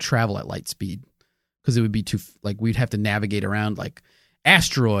we couldn't travel at light speed because it would be we'd have to navigate around like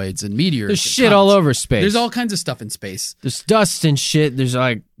asteroids and meteors. There's and shit all comets. over space. There's all kinds of stuff in space. There's dust and shit. There's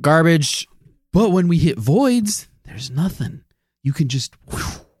like garbage. But when we hit voids, there's nothing. You can just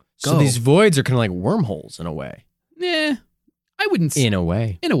So go. these voids are kind of like wormholes in a way. I wouldn't say. In a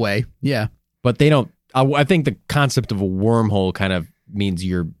way. In a way, yeah. But they don't. I think the concept of a wormhole kind of means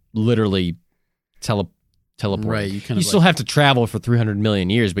you're literally teleporting. Right, you still have to travel for 300 million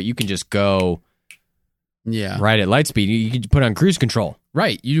years, but you can just go Yeah. right at light speed. You can put on cruise control.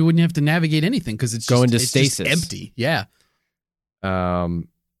 Right. You wouldn't have to navigate anything because it's Go just, into it's just stasis. empty. Yeah. Now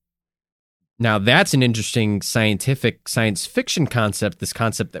that's an interesting science fiction concept. This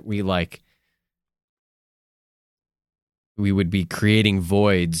concept that we would be creating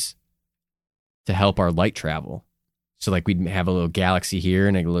voids to help our light travel. So like we'd have a little galaxy here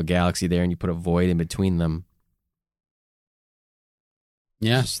and a little galaxy there, and you put a void in between them.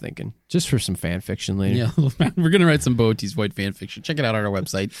 Yeah. Just thinking, just for some fan fiction later. Yeah. We're going to write some Boötes Void fan fiction. Check it out on our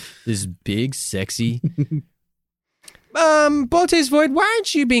website. This big, sexy. Boötes Void, why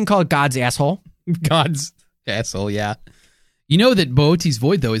aren't you being called God's asshole? God's asshole. Yeah. You know that Boötes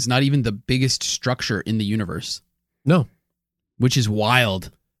Void, though, is not even the biggest structure in the universe, No. which is wild.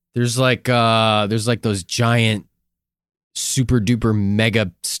 There's like those giant super duper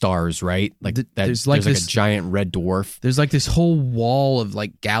mega stars, right? Like There's there's like like this- a giant red dwarf. There's like this whole wall of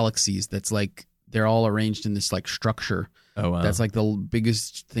like galaxies that's like they're all arranged in this like structure. Oh wow. That's like the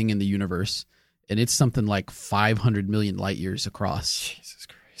biggest thing in the universe. And it's something like 500 million light years across. Jesus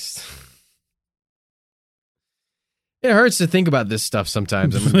Christ. It hurts to think about this stuff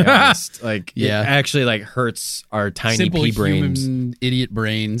sometimes. I'm gonna be honest. Like, Yeah. it actually like hurts our tiny Simple pea brains. human idiot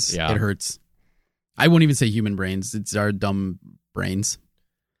brains. Yeah. It hurts. I wouldn't even say human brains. It's our dumb brains.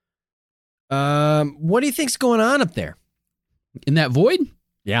 What do you think's going on up there? In that void?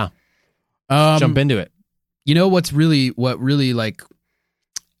 Yeah, jump into it. You know what really like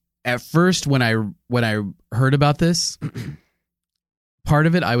at first when I heard about this, part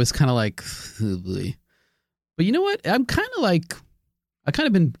of it I was kind of like, "Ugh, boy." But you know what? I kind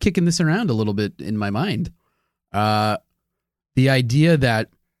of been kicking this around a little bit in my mind. The idea that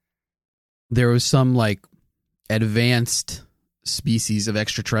there was some like advanced species of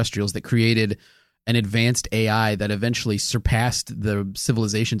extraterrestrials that created an advanced AI that eventually surpassed the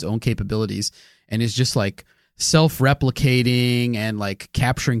civilization's own capabilities and is just like self-replicating and like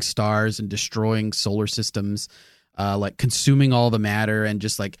capturing stars and destroying solar systems, like consuming all the matter and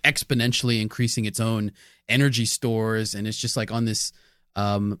just like exponentially increasing its own energy stores. And it's just like on this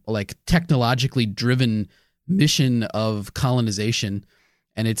like technologically driven mission of colonization.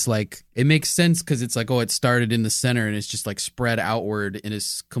 And it's like, it makes sense because it's like, oh, it started in the center and it's just like spread outward in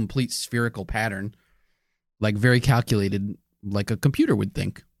this complete spherical pattern, like very calculated, like a computer would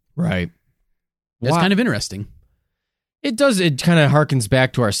think. Right. That's kind of interesting. It does. It kind of harkens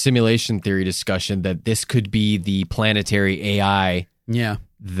back to our simulation theory discussion that this could be the planetary AI Yeah.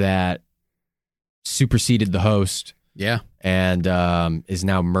 that superseded the host Yeah. and is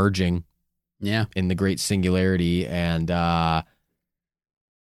now merging Yeah. in the great singularity, and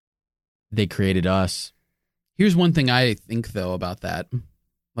they created us. Here's one thing I think though about that.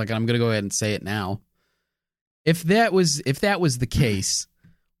 Like, I'm going to go ahead and say it now. If that was the case,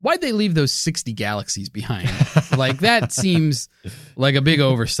 why'd they leave those 60 galaxies behind? Like, that seems like a big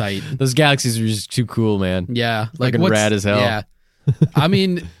oversight. Those galaxies are just too cool, man. Yeah, like Fucking rad as hell. Yeah, I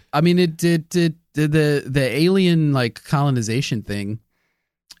mean, the alien like colonization thing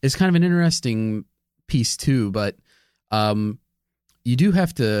is kind of an interesting piece too. But you do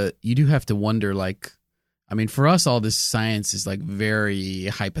have to wonder, like, I mean, for us, all this science is like very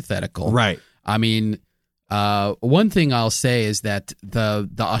hypothetical, Right. I mean, one thing I'll say is that the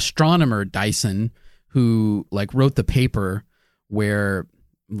astronomer Dyson, who like wrote the paper where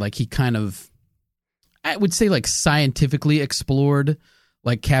like he kind of, I would say like scientifically explored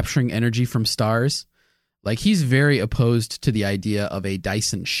like capturing energy from stars, like he's very opposed to the idea of a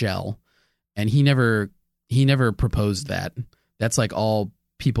Dyson shell, and he never proposed that. That's like all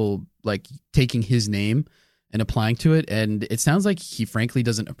people like taking his name and applying to it, and it sounds like he frankly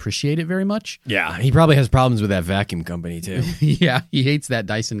doesn't appreciate it very much. Yeah, he probably has problems with that vacuum company too. Yeah, he hates that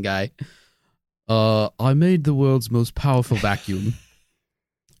Dyson guy. I made the world's most powerful vacuum.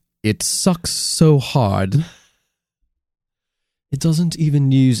 It sucks so hard. It doesn't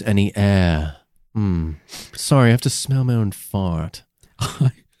even use any air. Sorry, I have to smell my own fart.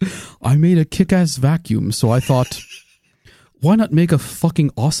 I made a kick-ass vacuum, so I thought, why not make a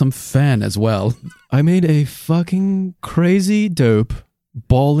fucking awesome fan as well? I made a fucking crazy dope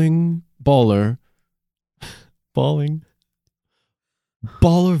baller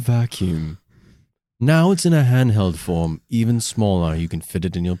vacuum. Now it's in a handheld form, even smaller. You can fit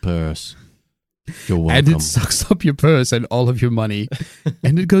it in your purse. You're welcome. And it sucks up your purse and all of your money,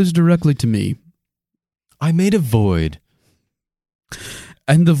 and it goes directly to me. I made a void.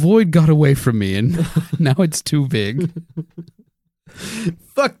 And the void got away from me, and now it's too big.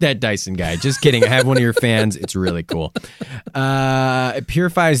 Fuck that Dyson guy. Just kidding. I have one of your fans. It's really cool. It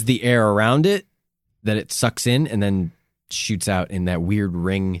purifies the air around it that it sucks in and then shoots out in that weird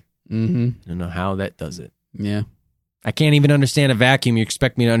ring. Mm-hmm. I don't know how that does it. Yeah. I can't even understand a vacuum. You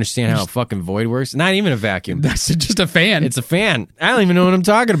expect me to understand how a fucking void works? Not even a vacuum. That's just a fan. It's a fan. I don't even know what I'm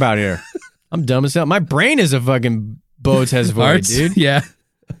talking about here. I'm dumb as hell. My brain is a fucking Botez void, Arts? dude. Yeah.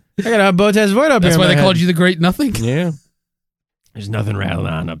 I got a Botez void up That's here. why in they my called head. you the Great Nothing. Yeah. There's nothing rattling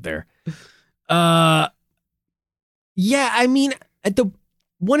on up there. Yeah, I mean, at the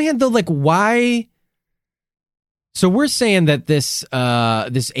one hand though, like why? So we're saying that this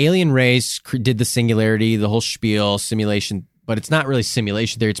alien race did the singularity, the whole spiel, simulation, but it's not really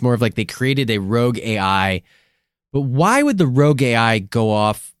simulation theory. It's more of like they created a rogue AI. But why would the rogue AI go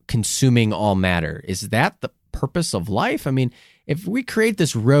off consuming all matter? Is that the purpose of life? I mean, if we create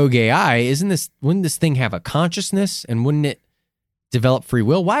this rogue AI, wouldn't this thing have a consciousness, and wouldn't it develop free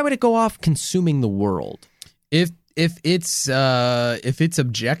will? Why would it go off consuming the world? If it's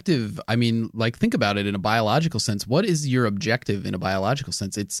objective, I mean, like think about it in a biological sense. What is your objective in a biological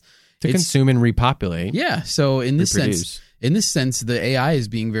sense? It's Consume and repopulate. Yeah. So in this Reproduce. sense, the AI is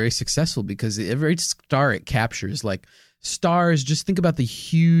being very successful because every star it captures, like stars, just think about the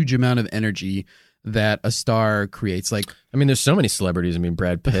huge amount of energy that a star creates. Like, I mean, there's so many celebrities. I mean,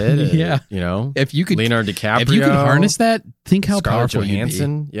 Brad Pitt. Yeah. You know, if you could, Leonardo DiCaprio. if you could harness that, think how Scarlett powerful you'd be.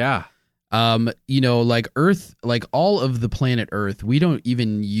 Johansson. Yeah. You know, like Earth, like all of the planet Earth, we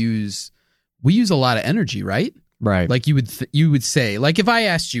use a lot of energy, right? Right. Like you would say, like if I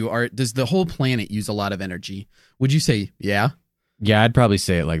asked you, does the whole planet use a lot of energy? Would you say, yeah? Yeah, I'd probably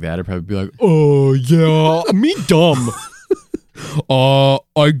say it like that. I'd probably be like, oh, yeah, me dumb.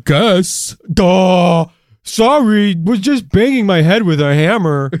 I guess. Duh. Sorry, was just banging my head with a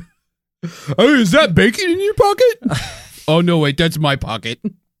hammer. Hey, is that bacon in your pocket? Oh, no, wait, that's my pocket.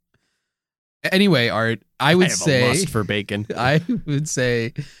 Anyway, Art, I would have say... a lust for bacon. I would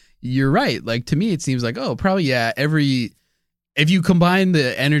say you're right. Like, to me, it seems like, probably, yeah, if you combine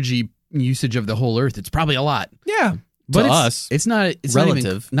the energy usage of the whole Earth, it's probably a lot. Yeah. But it's not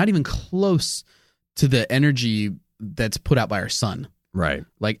relative. not even close to the energy that's put out by our sun. Right.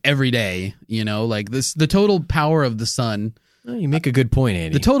 Like every day, you know, like the total power of the sun. Well, you make a good point,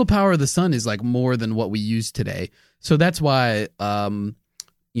 Andy. The total power of the sun is like more than what we use today. So that's why,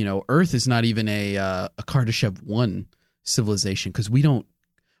 you know, Earth is not even a Kardashev 1 civilization, because we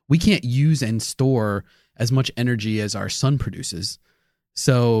can't use and store as much energy as our sun produces.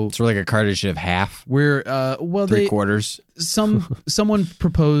 So it's like a Kardashev half. We're three quarters. Someone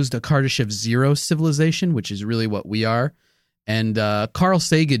proposed a Kardashev 0 civilization, which is really what we are. And Carl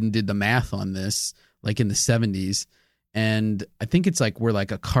Sagan did the math on this, like in the 70s, and I think it's like we're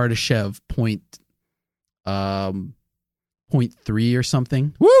like a Kardashev point 0.3 or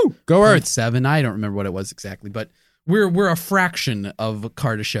something. Woo! Go Earth. 0.7. I don't remember what it was exactly, but we're a fraction of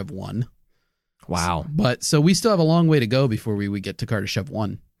Kardashev 1. Wow. But so we still have a long way to go before we get to Kardashev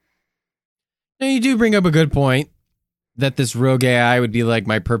 1. Now, you do bring up a good point that this rogue AI would be like,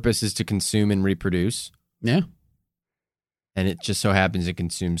 my purpose is to consume and reproduce. Yeah. And it just so happens it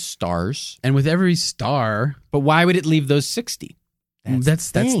consumes stars. And with every star... But why would it leave those 60?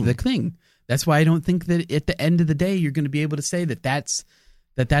 That's the thing. That's why I don't think that at the end of the day you're going to be able to say that's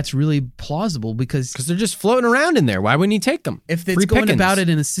really plausible, because they're just floating around in there. Why wouldn't he take them? If it's going about it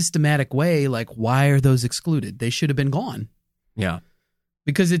in a systematic way, like, why are those excluded? They should have been gone. Yeah.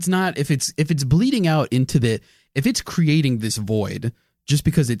 Because it's not, if it's bleeding out into if it's creating this void just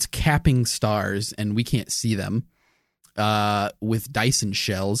because it's capping stars and we can't see them with Dyson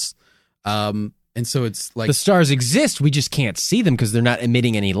shells, and so it's like... The stars exist, we just can't see them because they're not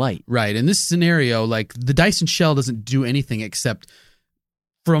emitting any light. Right. In this scenario, like, the Dyson shell doesn't do anything except...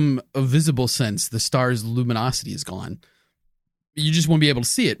 From a visible sense, the star's luminosity is gone. You just won't be able to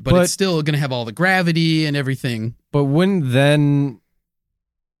see it, but it's still going to have all the gravity and everything. But wouldn't then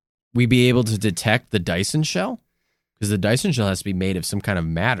we be able to detect the Dyson shell? Because the Dyson shell has to be made of some kind of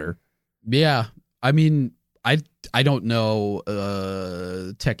matter. Yeah. I mean, I don't know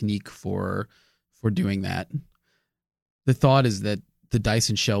technique for doing that. The thought is that the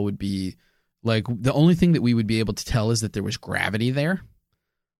Dyson shell would be like, the only thing that we would be able to tell is that there was gravity there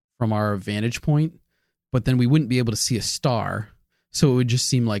from our vantage point, but then we wouldn't be able to see a star, so it would just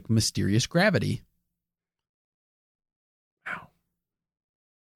seem like mysterious gravity. Wow.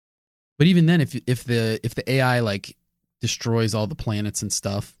 But even then, if the AI like destroys all the planets and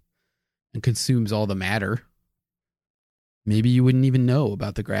stuff and consumes all the matter, maybe you wouldn't even know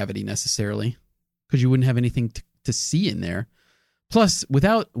about the gravity necessarily, because you wouldn't have anything to see in there. Plus,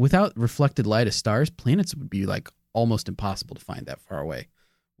 without reflected light of stars, planets would be like almost impossible to find that far away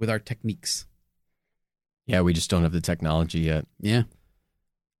with our techniques. Yeah, we just don't have the technology yet. Yeah.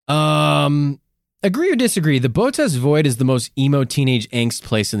 Agree or disagree? The Botez Void is the most emo teenage angst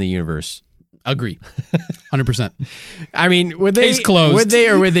place in the universe. Agree. 100%. I mean, would Case closed. Would they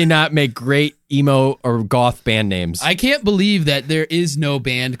or would they not make great emo or goth band names? I can't believe that there is no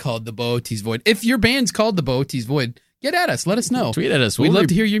band called the Botez Void. If your band's called the Botez Void, get at us. Let us know. Tweet at us. We'd love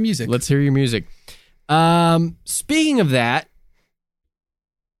to hear your music. Let's hear your music. Speaking of that,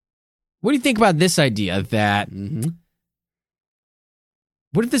 what do you think about this idea that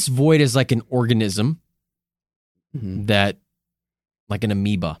what if this void is like an organism that, like an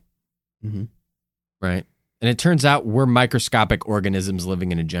amoeba, right? And it turns out we're microscopic organisms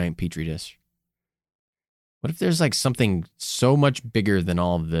living in a giant petri dish. What if there's like something so much bigger than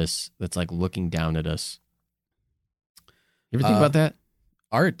all of this that's like looking down at us? You ever think about that?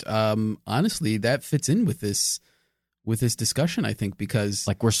 Art, honestly, that fits in with this discussion, I think, because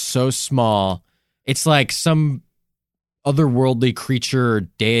like we're so small. It's like some otherworldly creature or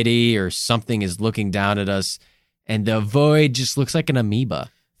deity or something is looking down at us, and the void just looks like an amoeba.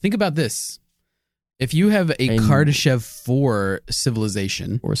 Think about this. If you have a Kardashev 4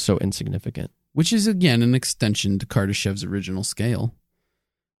 civilization... We're so insignificant. Which is, again, an extension to Kardashev's original scale.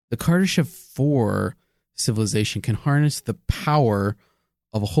 the Kardashev 4 civilization can harness the power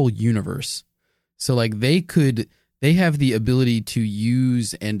of a whole universe. So like they have the ability to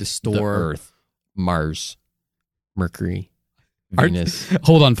use and to store The Earth, Mars, Mercury, Art- Venus.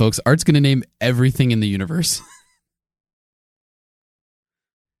 Hold on, folks. Art's going to name everything in the universe.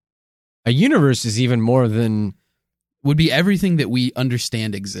 A universe is even more than. Would be everything that we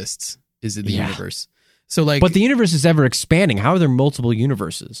understand exists is in the Yeah. universe. So like, But the universe is ever expanding. How are there multiple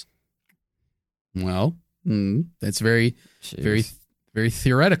universes? well, that's very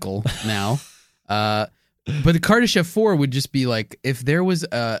theoretical now. But the Kardashev 4 would just be like if there was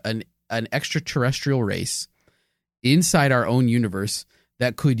an extraterrestrial race inside our own universe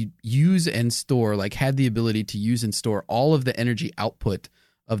that could use and store, like had the ability to use and store all of the energy output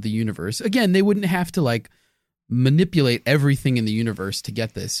of the universe. Again, they wouldn't have to like manipulate everything in the universe to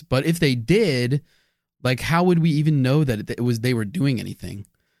get this. But if they did, like how would we even know that it was they were doing anything?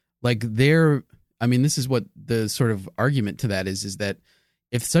 Like this is what the sort of argument to that is that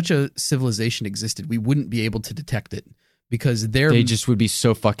if such a civilization existed, we wouldn't be able to detect it because They just would be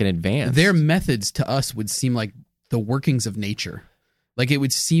so fucking advanced. their methods to us would seem like the workings of nature. Like it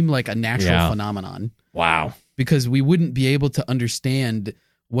would seem like a natural phenomenon Wow. because we wouldn't be able to understand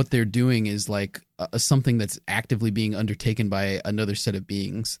what they're doing is like something that's actively being undertaken by another set of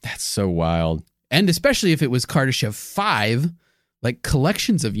beings. That's so wild. And especially if it was Kardashev 5, like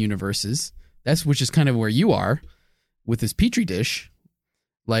collections of universes, which is kind of where you are with this petri dish.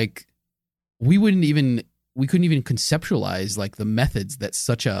 Like we couldn't even conceptualize like the methods that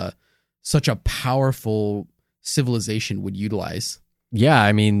such a powerful civilization would utilize. Yeah,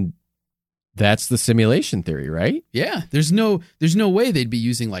 I mean, that's the simulation theory, right? Yeah, there's no way they'd be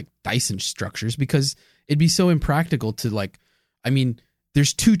using like Dyson structures because it'd be so impractical to like. I mean,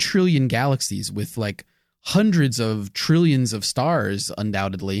 there's 2 trillion galaxies with like hundreds of trillions of stars,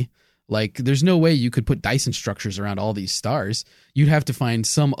 undoubtedly. Like, there's no way you could put Dyson structures around all these stars. You'd have to find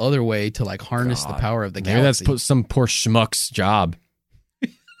some other way to like harness the power of the Maybe galaxy. that's some poor schmuck's job.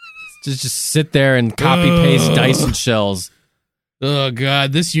 just sit there and copy paste Dyson shells. Oh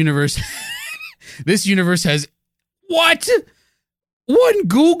God, this universe has what? 1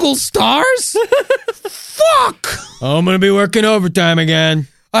 Google stars? Fuck! Oh, I'm gonna be working overtime again.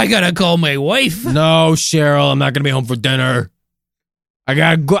 I gotta call my wife. No, Cheryl, I'm not gonna be home for dinner. I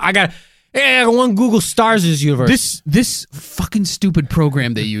got 1 Google stars in this universe. This fucking stupid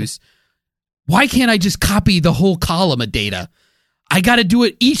program they use. Why can't I just copy the whole column of data? I gotta do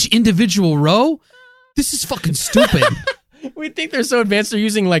it each individual row? This is fucking stupid. We think they're so advanced. They're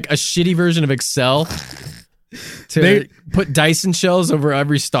using like a shitty version of Excel to put Dyson shells over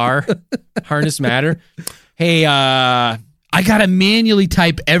every star. Harness matter. Hey, I gotta manually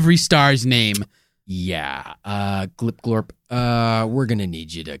type every star's name. yeah, Glip Glorp, we're gonna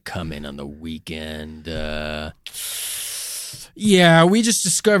need you to come in on the weekend. Yeah, we just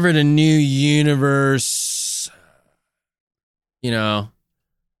discovered a new universe. You know,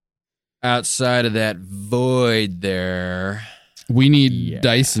 outside of that void there. We need Yeah.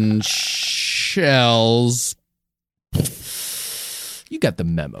 Dyson shells. You got the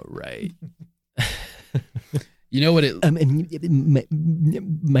memo, right? You know what it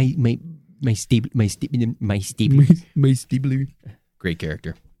My stable. Great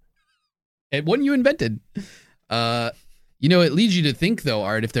character. and one you invented. You know, it leads you to think though,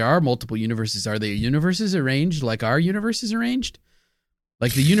 Art, if there are multiple universes, are the universes arranged like our universe is arranged?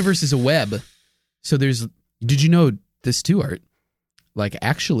 Like the universe is a web. So did you know this too, Art? Like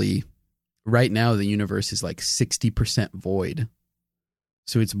actually, right now the universe is like 60% void.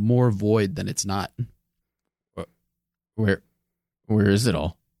 So it's more void than it's not. Where is it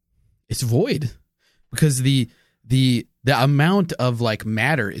all? It's void. Because the amount of like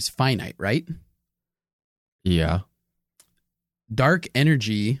matter is finite, right? Yeah. Dark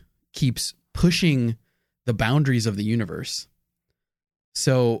energy keeps pushing the boundaries of the universe.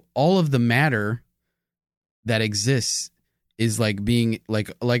 So all of the matter that exists is like being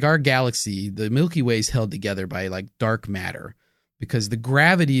like our galaxy, the Milky Way is held together by like dark matter because the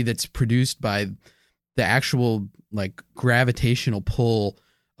gravity that's produced by the actual like gravitational pull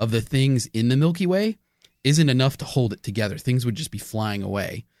of the things in the Milky Way isn't enough to hold it together. Things would just be flying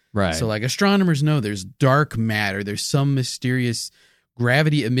away. Right. So like astronomers know there's dark matter. There's some mysterious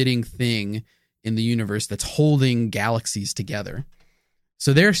gravity emitting thing in the universe that's holding galaxies together.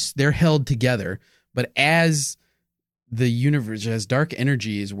 So they're held together. But as the universe, as dark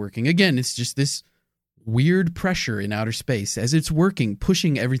energy is working, again, it's just this weird pressure in outer space. As it's working,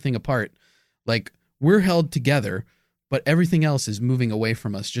 pushing everything apart. Like we're held together, but everything else is moving away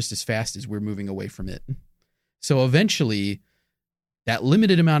from us just as fast as we're moving away from it. So eventually, that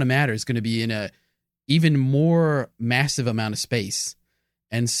limited amount of matter is going to be in a even more massive amount of space.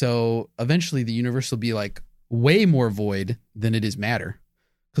 And so eventually the universe will be like way more void than it is matter,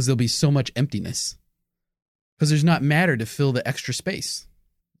 because there'll be so much emptiness, because there's not matter to fill the extra space.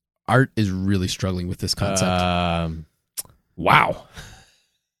 Art is really struggling with this concept. Wow.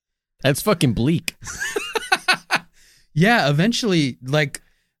 That's fucking bleak. Yeah, eventually, like,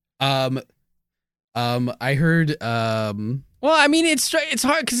 I heard, Well, I mean, it's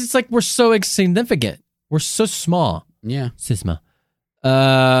hard because it's like we're so insignificant. We're so small. yeah, Sisma.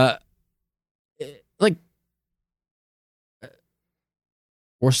 Like,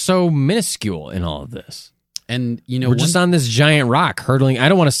 we're so minuscule in all of this. and you know, We're just on this giant rock hurtling. I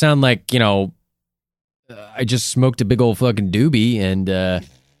don't want to sound like, I just smoked a big old fucking doobie and,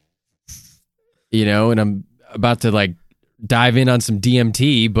 and I'm about to like dive in on some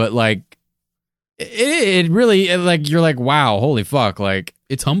DMT, but like, it really, like, you're like, wow, holy fuck. Like,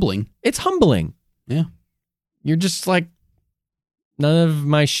 it's humbling. it's humbling. Yeah. You're just like, none of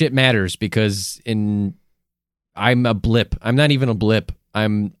my shit matters because I'm a blip. I'm not even a blip.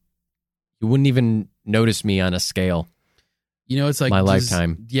 You wouldn't even notice me on a scale. You know, it's like My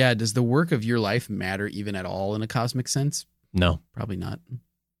lifetime. Yeah, does the work of your life matter even at all in a cosmic sense? No, Probably not.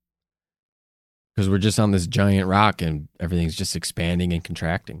 because we're just on this giant rock and everything's just expanding and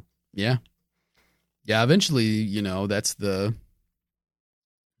contracting. Yeah. Yeah, eventually, that's the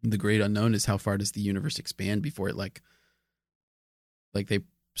great unknown, is how far does the universe expand before it like they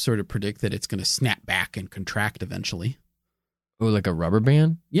sort of predict that it's going to snap back and contract eventually. Oh, like a rubber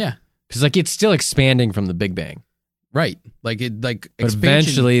band? Yeah. Because like it's still expanding from the Big Bang. Right. But Expansion,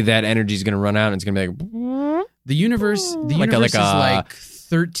 eventually that energy is going to run out and it's going to be like... the universe is like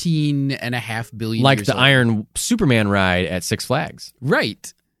 13.5 billion like years the old. Iron Superman ride at Six Flags.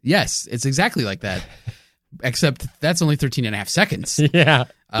 Right. Yes, it's exactly like that. Except that's only 13.5 seconds. Yeah.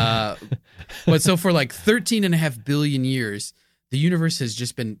 But so for like 13.5 billion years, the universe has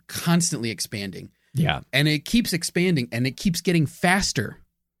just been constantly expanding. Yeah. And it keeps expanding and it keeps getting faster.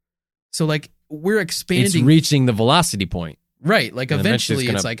 So like we're expanding. It's reaching the velocity point. Right. Like And eventually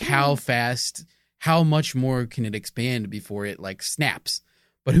it's it's gonna- like how fast, how much more can it expand before it like snaps?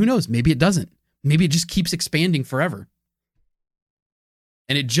 But who knows? Maybe it doesn't. Maybe it just keeps expanding forever.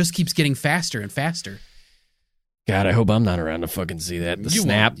 And it just keeps getting faster and faster. God, I hope I'm not around to fucking see that. The You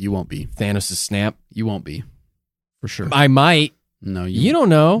snap. Won't. You won't be. Thanos' snap. You won't be. For sure. I might. No, You don't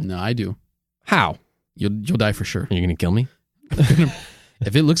know. No, I do. How? You'll die for sure. Are you going to kill me?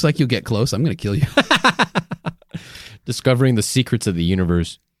 If it looks like you'll get close, I'm going to kill you. Discovering the secrets of the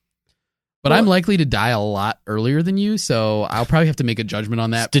universe. But I'm likely to die a lot earlier than you, so I'll probably have to make a judgment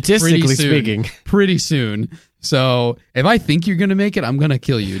on that. Statistically pretty soon. speaking. Pretty soon. So if I think you're going to make it, I'm going to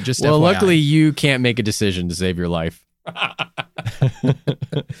kill you. Just Well, FYI. luckily you can't make a decision to save your life.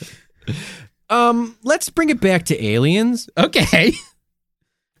 Let's bring it back to aliens. Okay.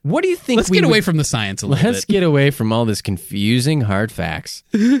 What do you think? Let's get away from the science a little Let's bit. get away from all this confusing hard facts.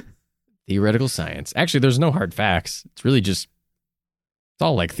 Theoretical science. Actually, there's no hard facts. It's really just, it's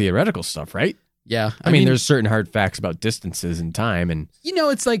all like theoretical stuff, right? Yeah. I mean, there's certain hard facts about distances and time, and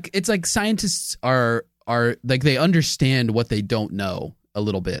it's like scientists are like, they understand what they don't know a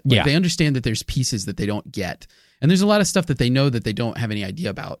little bit. Like, Yeah. They understand that there's pieces that they don't get. And there's a lot of stuff that they know that they don't have any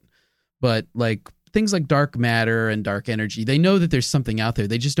idea about. But like things like dark matter and dark energy, they know that there's something out there.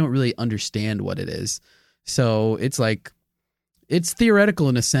 They just don't really understand what it is. So it's like, it's theoretical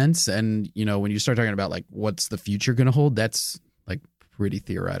in a sense. And, when you start talking about like, what's the future going to hold, that's like pretty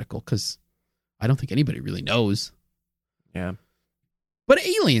theoretical, because I don't think anybody really knows. yeah. But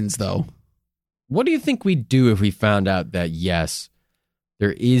aliens, though. What do you think we'd do if we found out that, yes,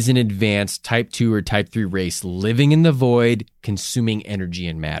 there is an advanced type 2 or type 3 race living in the void, consuming energy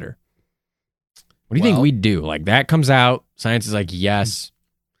and matter? What do you think Well- we'd do? Like, that comes out, science is like, yes.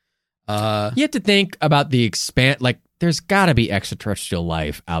 You have to think about the like, there's got to be extraterrestrial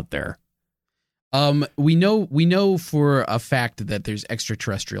life out there. We know for a fact that there's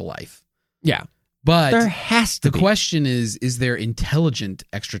extraterrestrial life. Yeah. But There has to the be. question is there intelligent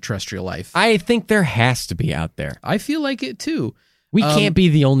extraterrestrial life? I think there has to be out there. I feel like it too. We can't be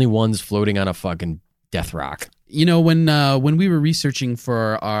the only ones floating on a fucking death rock. When we were researching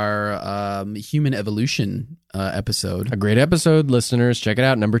for our human evolution episode, A great episode, listeners. Check it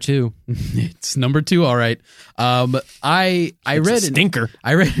out. Number 2. it's number 2. All right. I read stinker.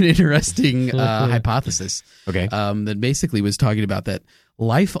 I read an interesting hypothesis. Okay. That basically was talking about that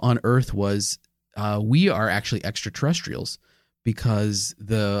life on Earth was we are actually extraterrestrials, because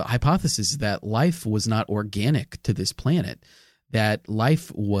the hypothesis is that life was not organic to this planet, that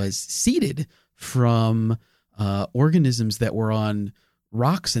life was seeded from organisms that were on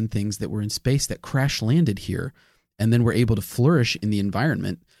rocks and things that were in space that crash landed here and then were able to flourish in the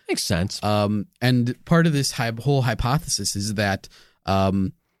environment. Makes sense. And part of this whole hypothesis is that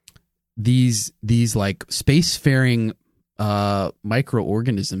these like spacefaring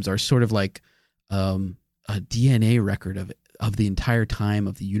microorganisms are sort of like a DNA record of the entire time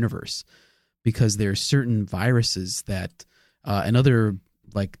of the universe, because there are certain viruses that and other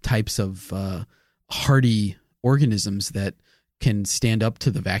like types of hardy organisms that can stand up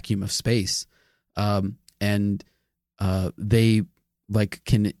to the vacuum of space, and they like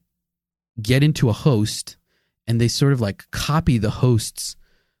can get into a host, and they sort of like copy the host's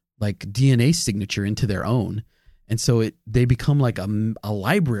like DNA signature into their own, and so they become like a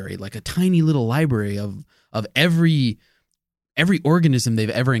library, like a tiny little library of every organism they've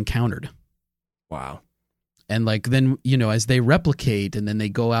ever encountered. Wow. And like then, you know, as they replicate and then they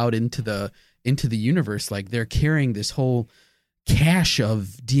go out into the universe, like they're carrying this whole cache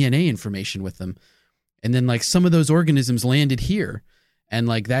of DNA information with them. And then like some of those organisms landed here, and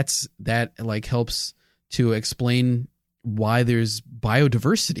like that like helps to explain why there's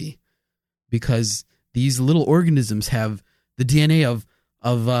biodiversity, because these little organisms have the DNA of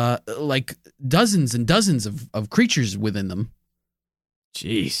like dozens and dozens of creatures within them.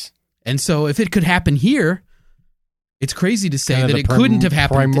 Jeez. And so if it could happen here, it's crazy to say that it couldn't have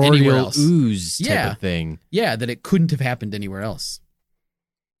happened anywhere else. Ooze type of thing. Yeah, that it couldn't have happened anywhere else.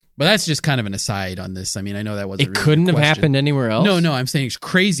 But that's just kind of an aside on this. I mean, I know that wasn't It couldn't have happened anywhere else? No, I'm saying it's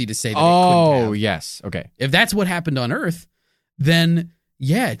crazy to say that it couldn't have. Oh, yes. Okay. If that's what happened on Earth, then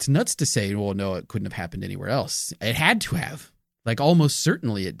yeah, it's nuts to say, well, no, it couldn't have happened anywhere else. It had to have. Like almost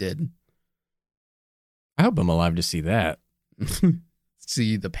certainly it did. I hope I'm alive to see that.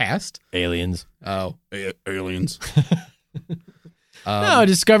 See the past? Aliens. Oh, aliens. No,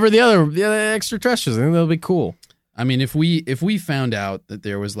 discover the other extraterrestrials. I think that'll be cool. I mean, if we found out that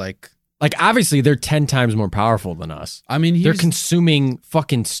there was like obviously they're 10 times more powerful than us. I mean, they're consuming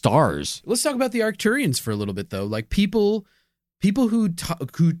fucking stars. Let's talk about the Arcturians for a little bit, though. Like people who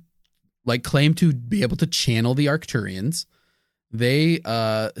like claim to be able to channel the Arcturians, they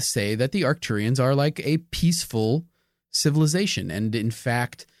say that the Arcturians are like a peaceful civilization, and in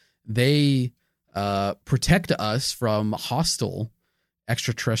fact, they protect us from hostile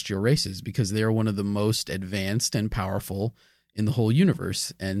extraterrestrial races because they're one of the most advanced and powerful in the whole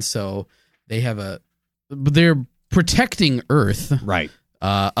universe, and so they're protecting Earth, right?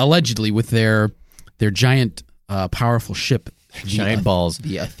 Allegedly with their giant, powerful ship, giant balls,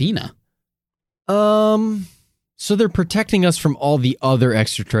 the Athena. So they're protecting us from all the other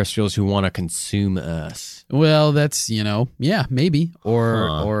extraterrestrials who want to consume us. Well, that's, yeah, maybe.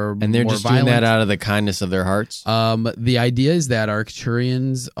 Or and they're more just violent. doing that out of the kindness of their hearts? The idea is that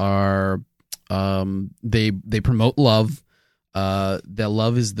Arcturians are, they promote love. That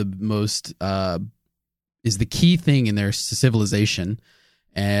love is the most, is the key thing in their civilization.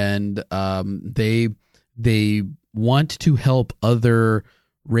 And they want to help other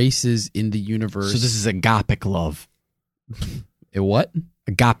races in the universe. So this is agapic love. A what?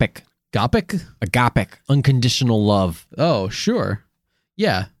 Agapic. Agapic. Unconditional love. Oh, sure.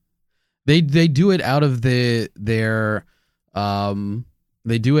 Yeah. They do it out of their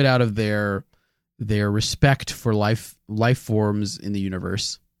respect for life forms in the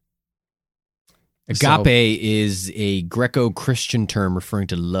universe. Agape is a Greco-Christian term referring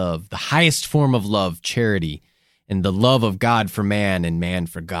to love, the highest form of love, charity, and the love of God for man and man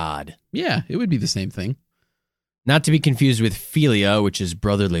for God. Yeah, it would be the same thing. Not to be confused with philia, which is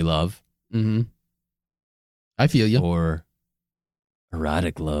brotherly love. Mm-hmm. I feel you. Or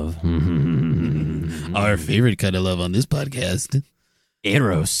erotic love. Our favorite kind of love on this podcast.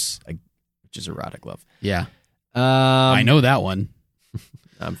 Eros, which is erotic love. Yeah. I know that one.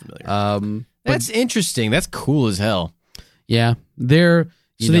 I'm familiar. That's interesting. That's cool as hell. Yeah. They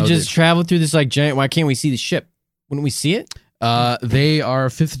just travel through this like giant... Why can't we see the ship? Wouldn't we see it? They are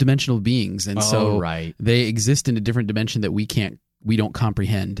fifth dimensional beings, and so right. They exist in a different dimension that we don't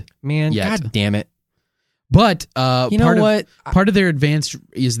comprehend. Man, yet. God damn it! But what? Part of their advance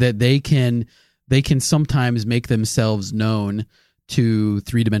is that they can sometimes make themselves known to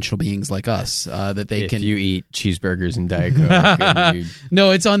three-dimensional beings like us. That they if can. You eat cheeseburgers and Diet Coke.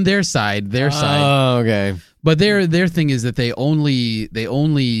 No, it's on their side. Side. Oh, okay. But their thing is that they only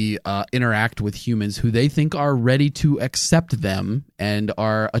interact with humans who they think are ready to accept them and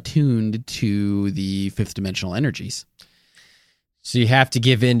are attuned to the fifth dimensional energies. So you have to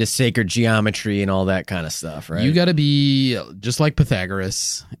give in to sacred geometry and all that kind of stuff, right? You got to be just like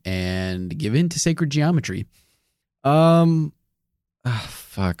Pythagoras and give in to sacred geometry. Fuck.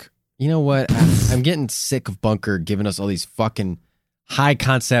 You know what? I'm getting sick of Bunker giving us all these fucking high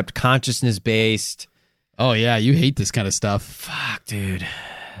concept, consciousness based. Oh yeah, you hate this kind of stuff. Fuck, dude.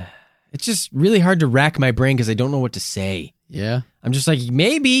 It's just really hard to rack my brain because I don't know what to say. Yeah. I'm just like,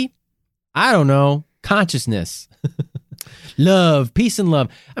 maybe, I don't know, consciousness. Love, peace and love.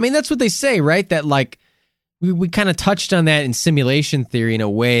 I mean, that's what they say, right? That like, we kind of touched on that in simulation theory in a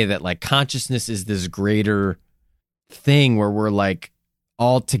way that like consciousness is this greater thing where we're like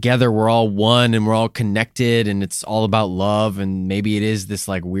all together, we're all one and we're all connected and it's all about love. And maybe it is this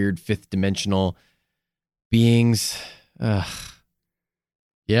like weird fifth dimensional beings. Ugh.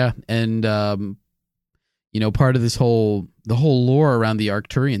 Yeah. And, part of the whole lore around the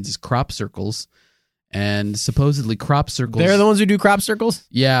Arcturians is crop circles. And supposedly crop circles... They're the ones who do crop circles?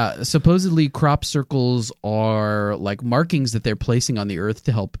 Yeah. Supposedly crop circles are like markings that they're placing on the earth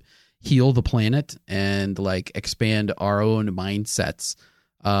to help heal the planet and like expand our own mindsets.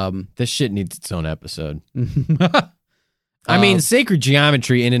 This shit needs its own episode. I mean, sacred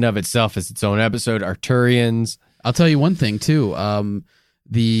geometry in and of itself is its own episode. Arcturians. I'll tell you one thing, too.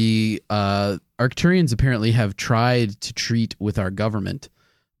 The Arcturians apparently have tried to treat with our government,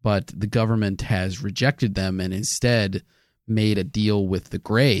 but the government has rejected them and instead made a deal with the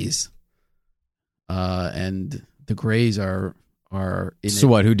Greys. And the Greys are in So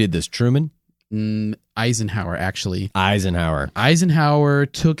what, who did this? Truman? Eisenhower, actually. Eisenhower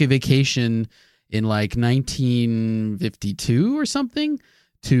took a vacation in like 1952 or something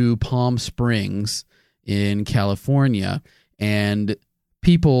to Palm Springs in California. And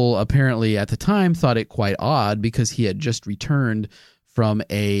people apparently at the time thought it quite odd because he had just returned from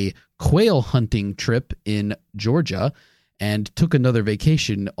a quail hunting trip in Georgia and took another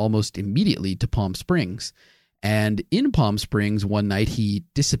vacation almost immediately to Palm Springs. And in Palm Springs one night, he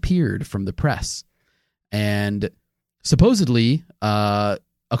disappeared from the press. And supposedly,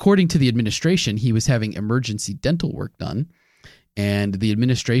 according to the administration, he was having emergency dental work done. And the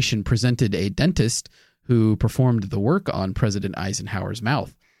administration presented a dentist who performed the work on President Eisenhower's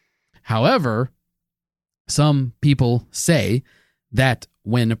mouth. However, some people say that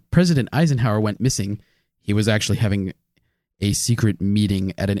when President Eisenhower went missing, he was actually having a secret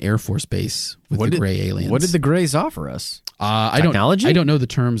meeting at an Air Force base with the gray aliens. What did the Greys offer us? Technology? I don't know the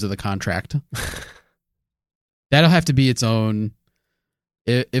terms of the contract. That'll have to be its own.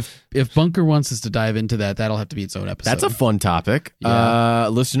 If Bunker wants us to dive into that, that'll have to be its own episode. That's a fun topic. Yeah.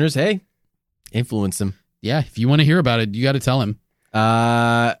 Listeners, hey, influence them. Yeah, if you want to hear about it, you got to tell him.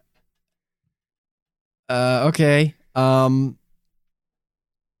 Okay. I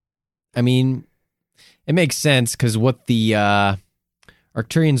mean, it makes sense because what the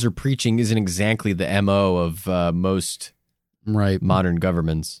Arcturians are preaching isn't exactly the MO of most modern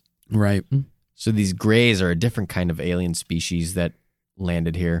governments. Right. So these Greys are a different kind of alien species that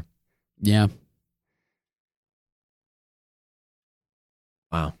landed here. Yeah.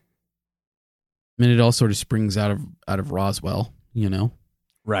 Wow. I mean, it all sort of springs out of Roswell,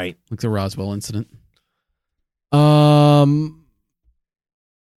 Right. like the Roswell incident. I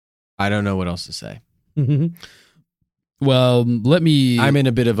don't know what else to say. Well, I'm in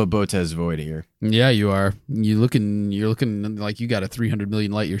a bit of a Botez void here. Yeah, you are. You're looking like you got a 300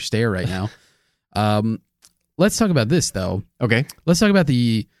 million light year stare right now. Let's talk about this though. Okay. Let's talk about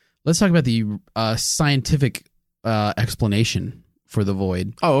the scientific explanation for the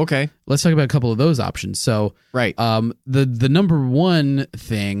void. Oh, okay. Let's talk about a couple of those options. So, right. The number one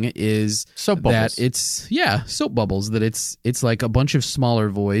thing is soap bubbles. That it's soap bubbles. That it's like a bunch of smaller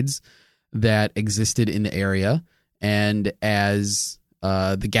voids that existed in the area, and as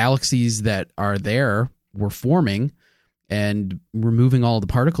the galaxies that are there were forming and removing all the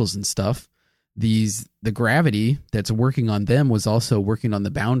particles and stuff, the gravity that's working on them was also working on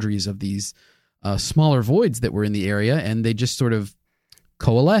the boundaries of these smaller voids that were in the area, and they just sort of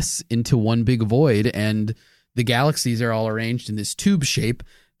coalesce into one big void, and the galaxies are all arranged in this tube shape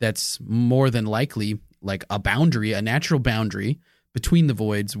that's more than likely like a boundary, a natural boundary between the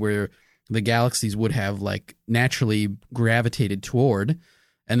voids where the galaxies would have like naturally gravitated toward.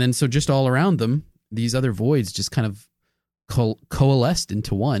 And then so just all around them, these other voids just kind of coalesced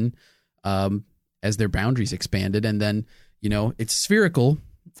into one as their boundaries expanded. And then, it's spherical,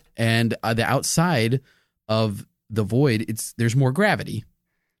 and the outside of the void, there's more gravity,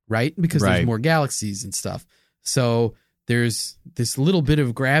 right? Because there's more galaxies and stuff. So there's this little bit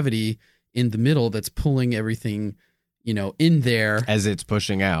of gravity in the middle that's pulling everything, in there as it's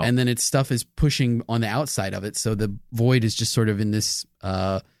pushing out, and then its stuff is pushing on the outside of it. So the void is just sort of in this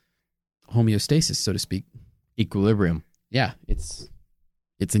homeostasis, so to speak, equilibrium. Yeah, it's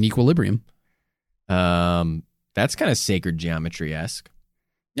an equilibrium. That's kind of sacred geometry-esque.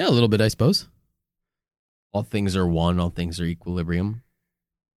 Yeah, a little bit, I suppose. All things are one. All things are equilibrium.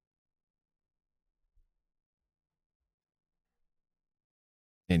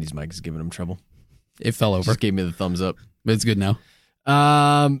 Andy's mic is giving him trouble. It fell over. Just gave me the thumbs up. But it's good now.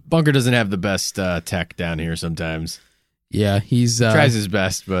 Bunker doesn't have the best tech down here sometimes. Yeah, he's Tries his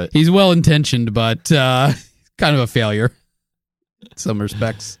best, but he's well intentioned, but kind of a failure in some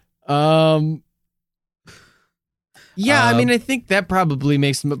respects. Yeah, I mean, I think that probably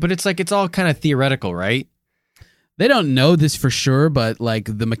makes them, but it's like it's all kind of theoretical, right? They don't know this for sure, but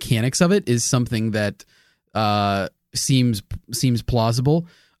like the mechanics of it is something that seems plausible.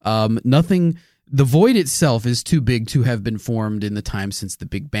 Nothing. The void itself is too big to have been formed in the time since the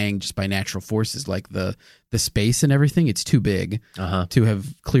Big Bang, just by natural forces like the space and everything. It's too big to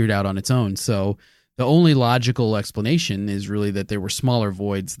have cleared out on its own. So the only logical explanation is really that there were smaller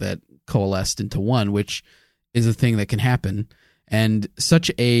voids that coalesced into one, which is a thing that can happen. And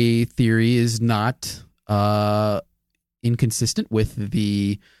such a theory is not inconsistent with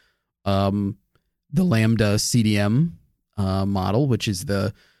the lambda CDM model, which is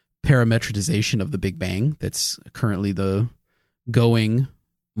the parametrization of the Big Bang. That's currently the going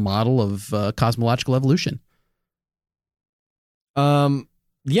model of cosmological evolution.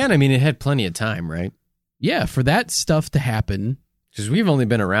 Yeah, and I mean, it had plenty of time, right? Yeah, for that stuff to happen. Because we've only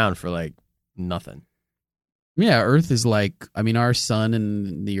been around for like nothing. Yeah, Earth is like, I mean, our sun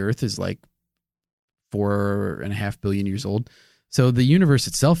and the Earth is like 4.5 billion years old. So the universe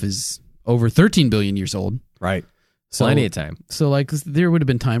itself is over 13 billion years old. Right. So, Plenty of time. So like there would have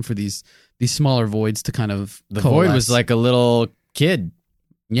been time for these smaller voids to kind of The coalesce. void was like a little kid,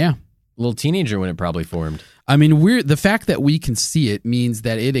 Yeah. little teenager when it probably formed. I mean, the fact that we can see it means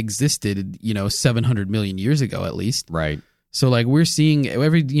that it existed, 700 million years ago at least. Right. So like we're seeing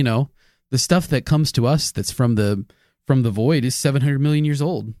the stuff that comes to us that's from the void is 700 million years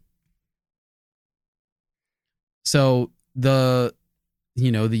old. So the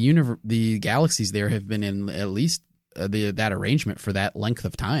galaxies there have been in at least that arrangement for that length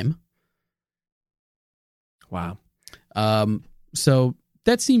of time. Wow. So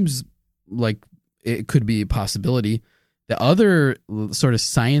that seems like it could be a possibility. The other sort of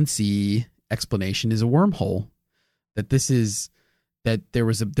sciencey explanation is a wormhole. There's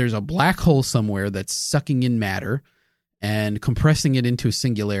a black hole somewhere that's sucking in matter and compressing it into a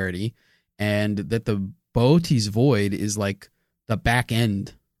singularity, and that the Boötes void is like the back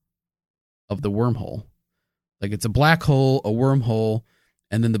end of the wormhole. Like it's a black hole, a wormhole,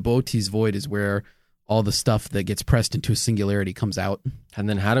 and then the Boötes void is where all the stuff that gets pressed into a singularity comes out. And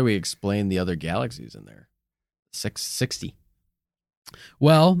then how do we explain the other galaxies in there? 660.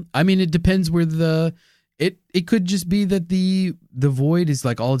 Well, I mean, it depends where it could just be that the void is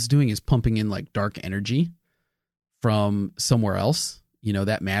like all it's doing is pumping in like dark energy from somewhere else.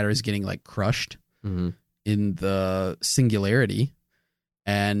 That matter is getting like crushed in the singularity,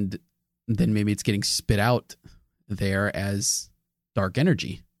 and then maybe it's getting spit out there as dark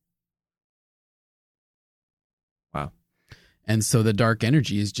energy. Wow. And so the dark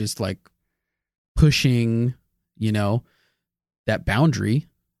energy is just like pushing, that boundary,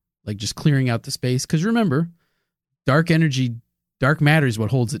 like just clearing out the space. Because remember, dark matter is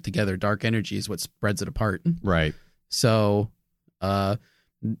what holds it together. Dark energy is what spreads it apart. Right. So that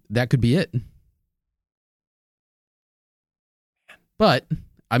could be it. But,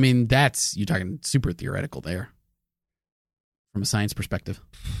 I mean, you're talking super theoretical there from a science perspective.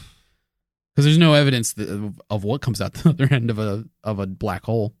 Because there's no evidence of what comes out the other end of a black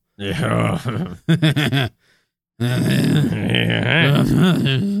hole. Yeah.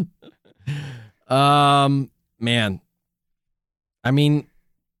 Man. I mean,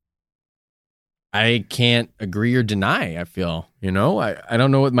 I can't agree or deny, I feel. I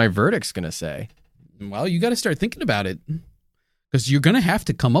don't know what my verdict's going to say. Well, you got to start thinking about it. Because you're going to have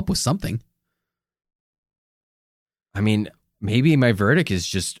to come up with something. I mean, maybe my verdict is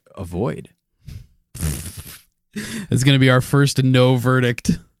just a void. It's going to be our first no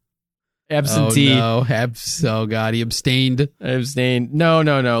verdict. Absentee. Oh, no. Oh, God. He abstained. I abstained.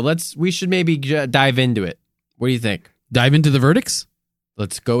 No. We should maybe dive into it. What do you think? Dive into the verdicts?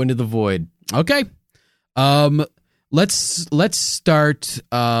 Let's go into the void. Okay. Let's start.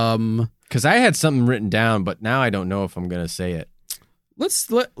 Because I had something written down, but now I don't know if I'm going to say it.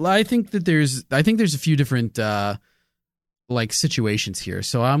 I think there's a few different like situations here.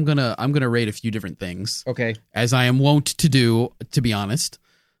 So I'm gonna rate a few different things. Okay. As I am wont to do, to be honest.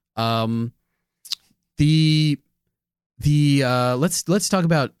 Let's talk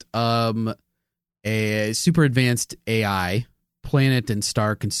about a super advanced AI, planet and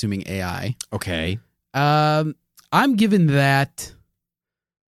star consuming AI. Okay. I'm giving that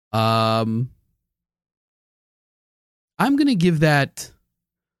I'm gonna give that.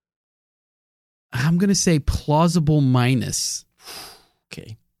 I'm gonna say plausible minus.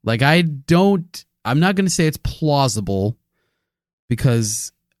 Okay. Like I'm not gonna say it's plausible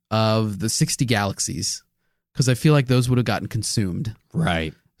because of the 60 galaxies, because I feel like those would have gotten consumed.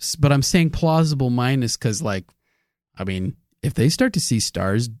 Right. But I'm saying plausible minus because, like, I mean, if they start to see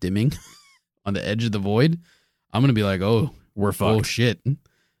stars dimming on the edge of the void, I'm gonna be like, oh, We're fucked. oh shit,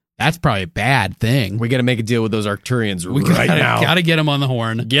 that's probably a bad thing. We got to make a deal with those Arcturians We right now. gotta get them on the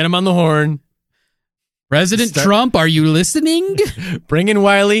horn. Get him on the horn. President Trump, are you listening? Bring in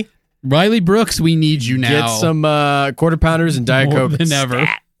Wiley. Riley Brooks, we need you now. Get some quarter pounders and Diet More Coke. than ever.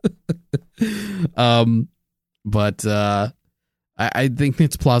 But I think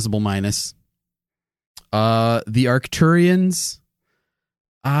it's plausible minus. The Arcturians,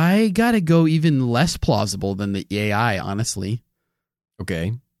 I gotta go even less plausible than the AI, honestly.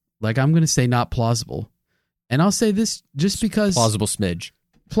 Okay. Like, I'm gonna say not plausible. And I'll say this just because Plausible smidge.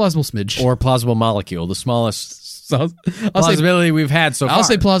 plausible smidge. Or plausible molecule, the smallest So I'll say plausibility we've had so far. I'll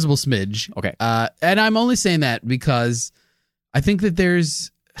say plausible smidge. Okay. And I'm only saying that because I think that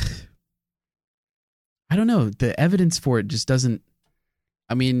there's, I don't know, the evidence for it just doesn't,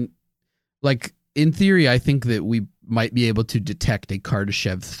 I mean, like, in theory, I think that we might be able to detect a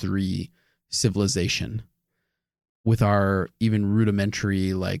Kardashev 3 civilization with our even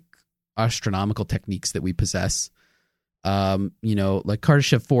rudimentary, like, astronomical techniques that we possess. You know, like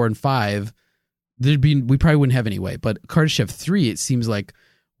Kardashev 4 and 5, we probably wouldn't have anyway, but Kardashev 3, it seems like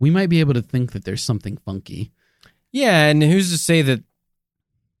we might be able to think that there's something funky. Yeah, and who's to say that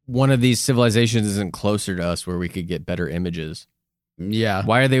one of these civilizations isn't closer to us where we could get better images? Yeah.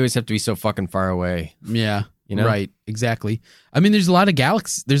 Why do they always have to be so fucking far away? Yeah. You know? Right. Exactly. I mean, there's a lot of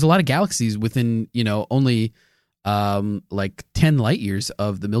galaxies within, you know, only like 10 light years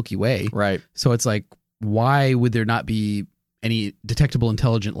of the Milky Way. Right. So it's like, why would there not be any detectable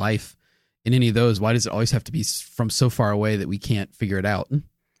intelligent life in any of those? Why does it always have to be from so far away that we can't figure it out?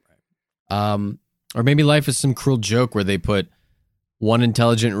 Or maybe life is some cruel joke where they put one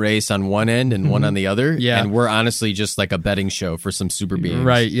intelligent race on one end and one on the other. Yeah. And we're honestly just like a betting show for some super beings.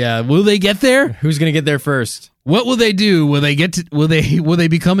 Right. Yeah. Will they get there? Who's going to get there first? What will they do? Will they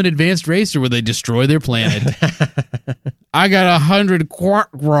become an advanced race, or will they destroy their planet? I got 100 quark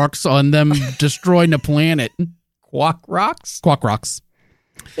rocks on them destroying the planet. Quack rocks? Quack rocks.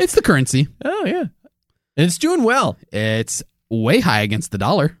 It's the currency. Oh, yeah. And it's doing well. It's way high against the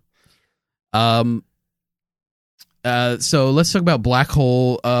dollar. So let's talk about black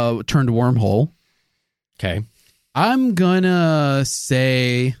hole turned wormhole. Okay. I'm gonna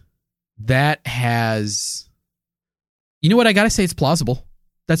say that has. You know what? I gotta say it's plausible.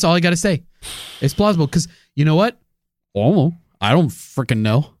 That's all I gotta say. It's plausible because you know what? Oh, I don't freaking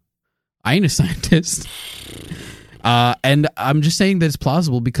know. I ain't a scientist. And I'm just saying that it's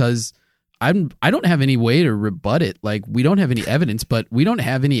plausible because I don't have any way to rebut it. Like, we don't have any evidence, but we don't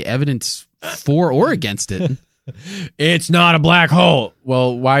have any evidence for or against it. It's not a black hole.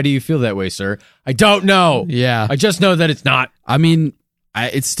 Well, why do you feel that way, sir? I don't know. Yeah. I just know that it's not. I mean,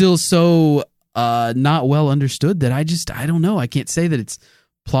 it's still so not well understood that I don't know. I can't say that it's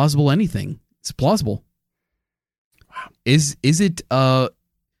plausible anything. It's plausible. Wow. Is it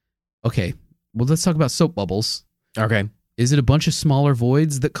okay. Well, let's talk about soap bubbles. Okay. Is it a bunch of smaller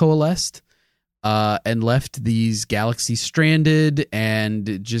voids that coalesced and left these galaxies stranded, and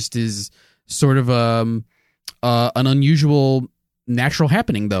it just is sort of an unusual natural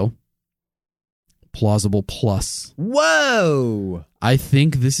happening, though? Plausible plus. Whoa. I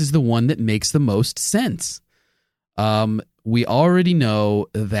think this is the one that makes the most sense. We already know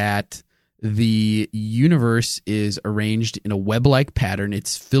that the universe is arranged in a web-like pattern.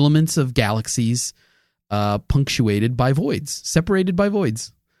 It's filaments of galaxies punctuated by voids, separated by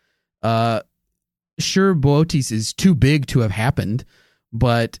voids. Sure, Boötes is too big to have happened,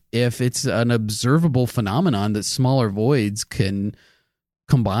 but if it's an observable phenomenon that smaller voids can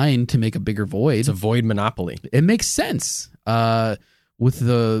combine to make a bigger void, It's a void monopoly. it makes sense. With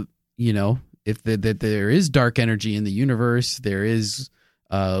the, you know, if that there is dark energy in the universe, there is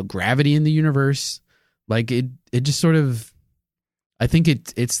gravity in the universe. Like it just sort of, I think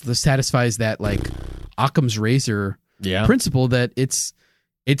it satisfies that like Occam's razor principle that it's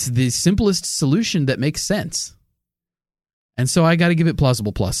the simplest solution that makes sense. And so I got to give it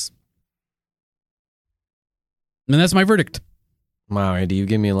plausible plus. And that's my verdict. Wow, Andy, you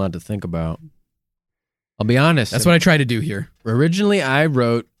give me a lot to think about. I'll be honest. That's what I try to do here. Originally, I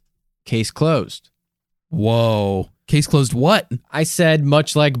wrote case closed. Whoa. Case closed what? I said,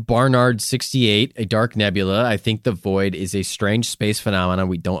 much like Barnard 68, a dark nebula, I think the void is a strange space phenomenon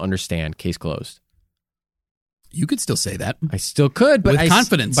we don't understand. Case closed. You could still say that. I still could, but With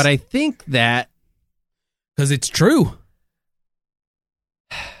confidence. But I think that Because it's true.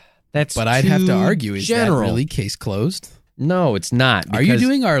 that's But I'd have to argue, is general. that really case closed? No, it's not. Are you because-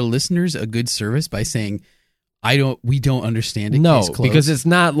 doing our listeners a good service by saying, we don't understand it, No, case closed? because it's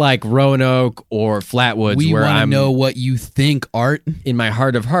not like Roanoke or Flatwoods we where want to I'm know what you think, Art. in my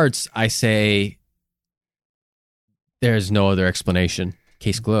heart of hearts, I say there's no other explanation.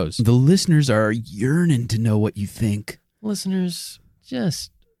 Case closed. The listeners are yearning to know what you think. Listeners, just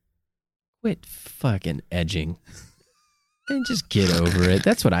quit fucking edging and just get over it.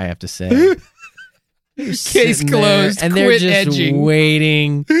 That's what I have to say. They're Case sitting there, closed. and they're Quit just edging.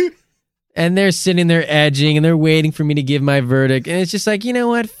 waiting. And they're sitting there edging, and they're waiting for me to give my verdict. And it's just like, you know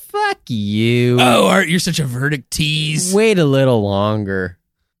what? Fuck you. Oh, Art, you're such a verdict tease. Wait a little longer.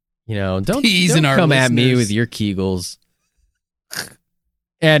 You know, don't Teasing our come at me listeners. with your Kegels.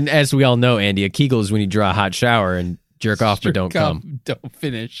 And as we all know, Andy, a Kegel is when you draw a hot shower and jerk off but don't come. Don't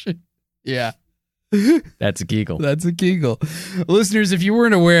finish. Yeah, That's a Kegel. that's a Kegel. Listeners, if you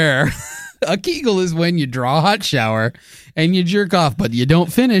weren't aware, a Kegel is when you draw a hot shower and you jerk off, but you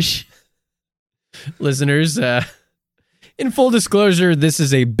don't finish. Listeners, in full disclosure, this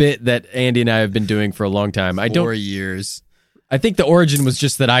is a bit that Andy and I have been doing for a long time. 4 years. I think the origin was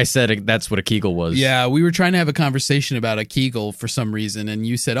just that I said that's what a Kegel was. Yeah, we were trying to have a conversation about a Kegel for some reason, and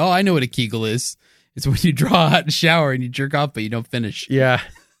you said, "Oh, I know what a Kegel is. It's when you draw a hot shower and you jerk off, but you don't finish." Yeah.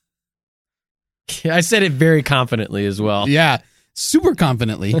 I said it very confidently as well. Yeah, super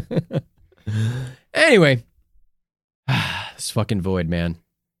confidently. Anyway, this fucking void, man.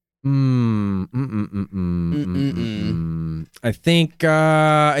 I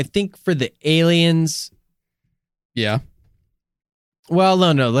think for the aliens. Yeah. Well,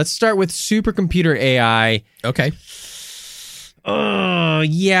 no. Let's start with supercomputer AI. Okay. Oh,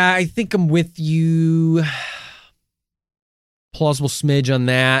 yeah, I think I'm with you. Plausible smidge on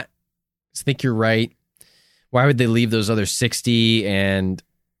that. I think you're right. Why would they leave those other 60? And,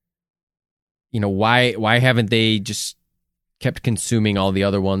 you know, why haven't they just kept consuming all the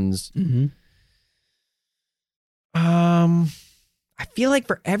other ones? Mm-hmm. I feel like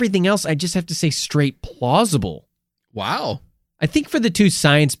for everything else, I just have to say straight plausible. Wow. I think for the two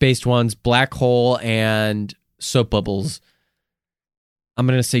science-based ones, black hole and soap bubbles, I'm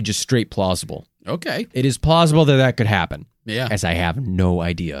going to say just straight plausible. Okay. It is plausible that could happen, Yeah. as I have no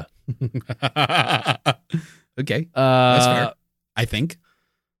idea. Okay. That's fair. I think.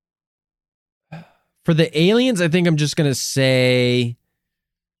 For the aliens, I think I'm just going to say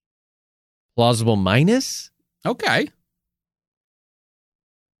plausible minus. Okay.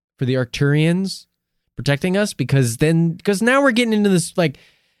 For the Arcturians protecting us, because now we're getting into this, like,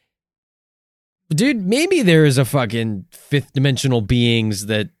 dude, maybe there is a fucking fifth dimensional beings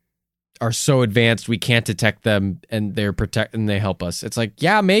that are so advanced we can't detect them, and they help us. It's like,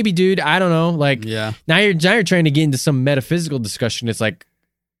 yeah, maybe, dude. I don't know. Like, Yeah. now you're trying to get into some metaphysical discussion. It's like,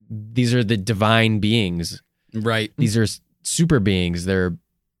 these are the divine beings. Right. These are super beings. They're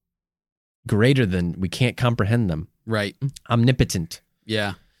greater than, we can't comprehend them. Right. Omnipotent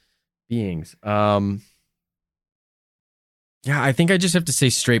Yeah. beings. Yeah, I think I just have to say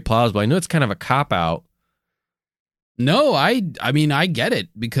straight plausible. I know it's kind of a cop-out. No, I mean, I get it,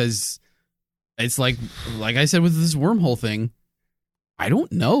 because it's like I said with this wormhole thing, I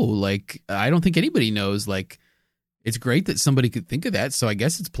don't know. Like, I don't think anybody knows. Like, it's great that somebody could think of that, so I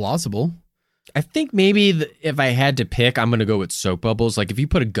guess it's plausible. I think maybe if I had to pick, I'm going to go with soap bubbles. Like, if you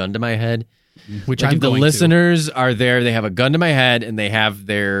put a gun to my head, Which like I'm if the going listeners are there, they have a gun to my head, and they have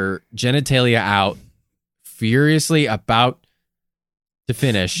their genitalia out, furiously about to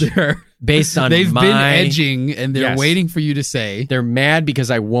finish, to. based on They've my... been edging, and they're Yes. waiting for you to say. They're mad because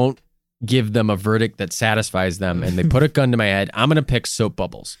I won't give them a verdict that satisfies them, and they put a gun to my head. I'm going to pick soap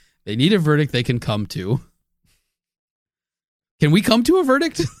bubbles. They need a verdict they can come to. Can we come to a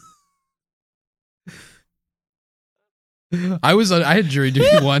verdict? I had jury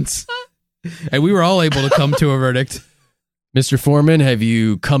duty once, and we were all able to come to a verdict. Mr. Foreman, have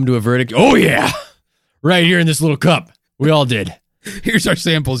you come to a verdict? Oh, yeah. Right here in this little cup. We all did. Here's our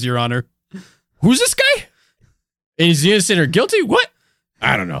samples, Your Honor. Who's this guy? Is he innocent or guilty? What?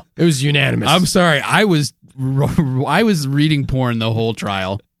 I don't know. It was unanimous. I'm sorry. I was reading porn the whole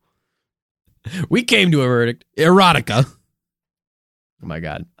trial. We came to a verdict. Erotica. Oh, my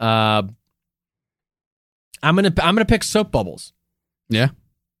God. I'm gonna pick soap bubbles. Yeah.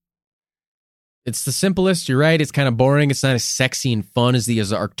 It's the simplest. You're right. It's kind of boring. It's not as sexy and fun as the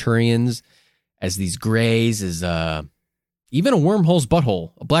Arcturians. as these grays, as even a wormhole's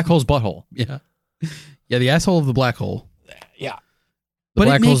butthole, a black hole's butthole. Yeah. Yeah, the asshole of the black hole. Yeah. But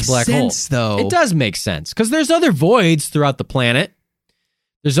black it hole's makes black sense, hole. though. It does make sense because there's other voids throughout the planet.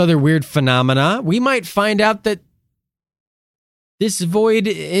 There's other weird phenomena. We might find out that this void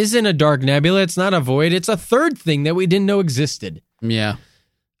isn't a dark nebula. It's not a void. It's a third thing that we didn't know existed. Yeah.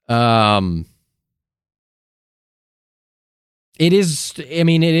 It is, I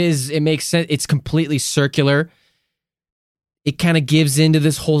mean, it makes sense. It's completely circular. It kind of gives into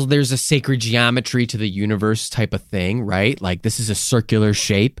this whole, there's a sacred geometry to the universe type of thing, right? Like this is a circular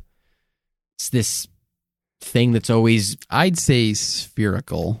shape. It's this thing that's always, I'd say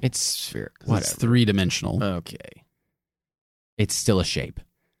spherical. it's spherical. It's three-dimensional. Okay. It's still a shape.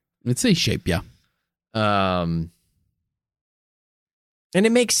 It's a shape, yeah. And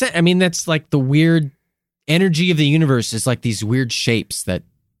it makes sense. I mean, that's like the weird energy of the universe is like these weird shapes that,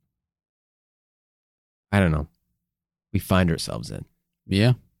 I don't know, we find ourselves in.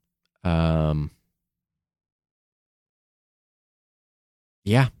 Yeah.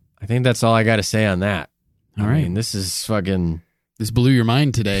 Yeah, I think that's all I got to say on that. All I right. mean, this is fucking, This blew your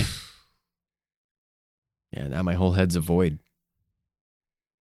mind today. yeah, now my whole head's a void.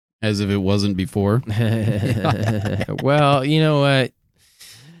 As if it wasn't before. Well, you know what?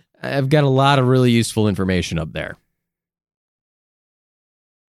 I've got a lot of really useful information up there.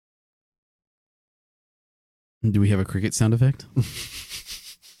 Do we have a cricket sound effect?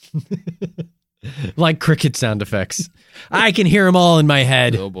 Like cricket sound effects. I can hear them all in my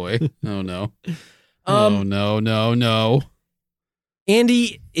head. Oh, boy. Oh, no. Oh, no.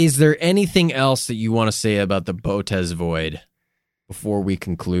 Andy, is there anything else that you want to say about the Botez Void before we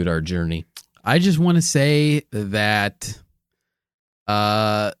conclude our journey? I just want to say that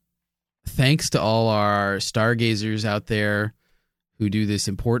thanks to all our stargazers out there who do this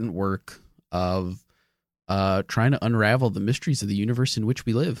important work of trying to unravel the mysteries of the universe in which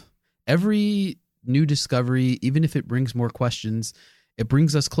we live. Every new discovery, even if it brings more questions, it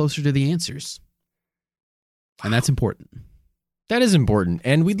brings us closer to the answers. And that's important. That is important.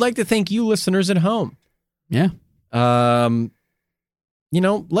 And we'd like to thank you listeners at home. Yeah. You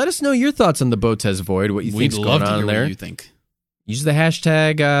know, let us know your thoughts on the Botez Void, what you think's We'd going love to on hear there. what you think. Use the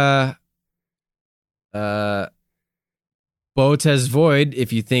hashtag Botez Void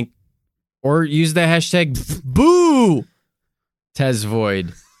if you think, or use the hashtag Boo Tez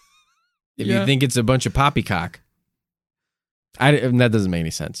Void if you think it's a bunch of poppycock. That doesn't make any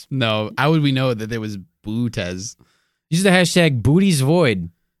sense. No, how would we know that there was Bootez? Use the hashtag Booties Void.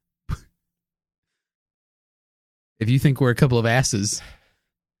 If you think we're a couple of asses.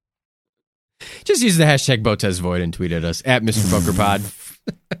 Just use the hashtag Botez Void and tweet at us at Mr. Bunker Pod.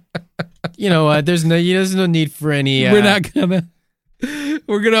 You know what? There's no need for any. We're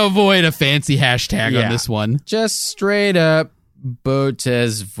gonna avoid a fancy hashtag on this one. Just straight up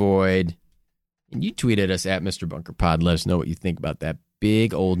Botez Void. And you tweet at us at Mr. Bunker Pod. Let us know what you think about that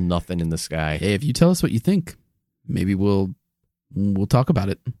big old nothing in the sky. Hey, if you tell us what you think, maybe we'll talk about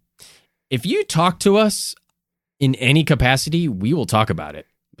it. If you talk to us in any capacity, we will talk about it.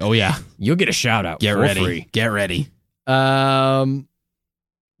 Oh yeah, you'll get a shout out. Get for ready. Free. Get ready. Well,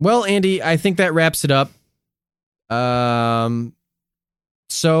 Andy, I think that wraps it up.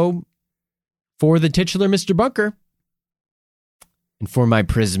 So for the titular Mr. Bunker and for my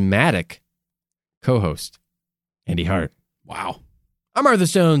prismatic co-host, Andy Hart. Wow. I'm Arthur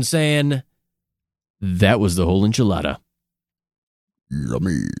Stone saying that was the whole enchilada.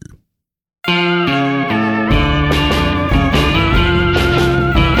 Yummy.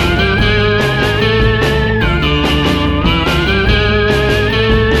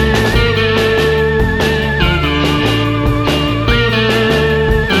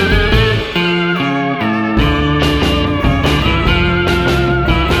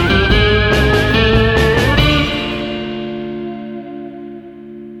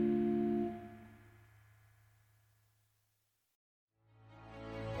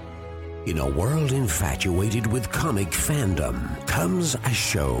 In a world infatuated with comic fandom comes a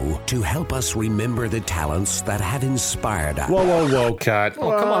show to help us remember the talents that have inspired us. Whoa, cut.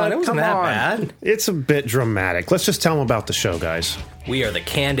 Oh, come on, it wasn't that bad. It's a bit dramatic. Let's just tell them about the show, guys. We are the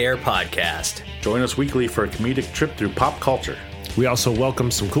Canned Air Podcast. Join us weekly for a comedic trip through pop culture. We also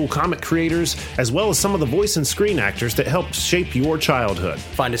welcome some cool comic creators, as well as some of the voice and screen actors that helped shape your childhood.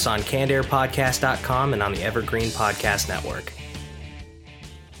 Find us on cannedairpodcast.com and on the Evergreen Podcast Network.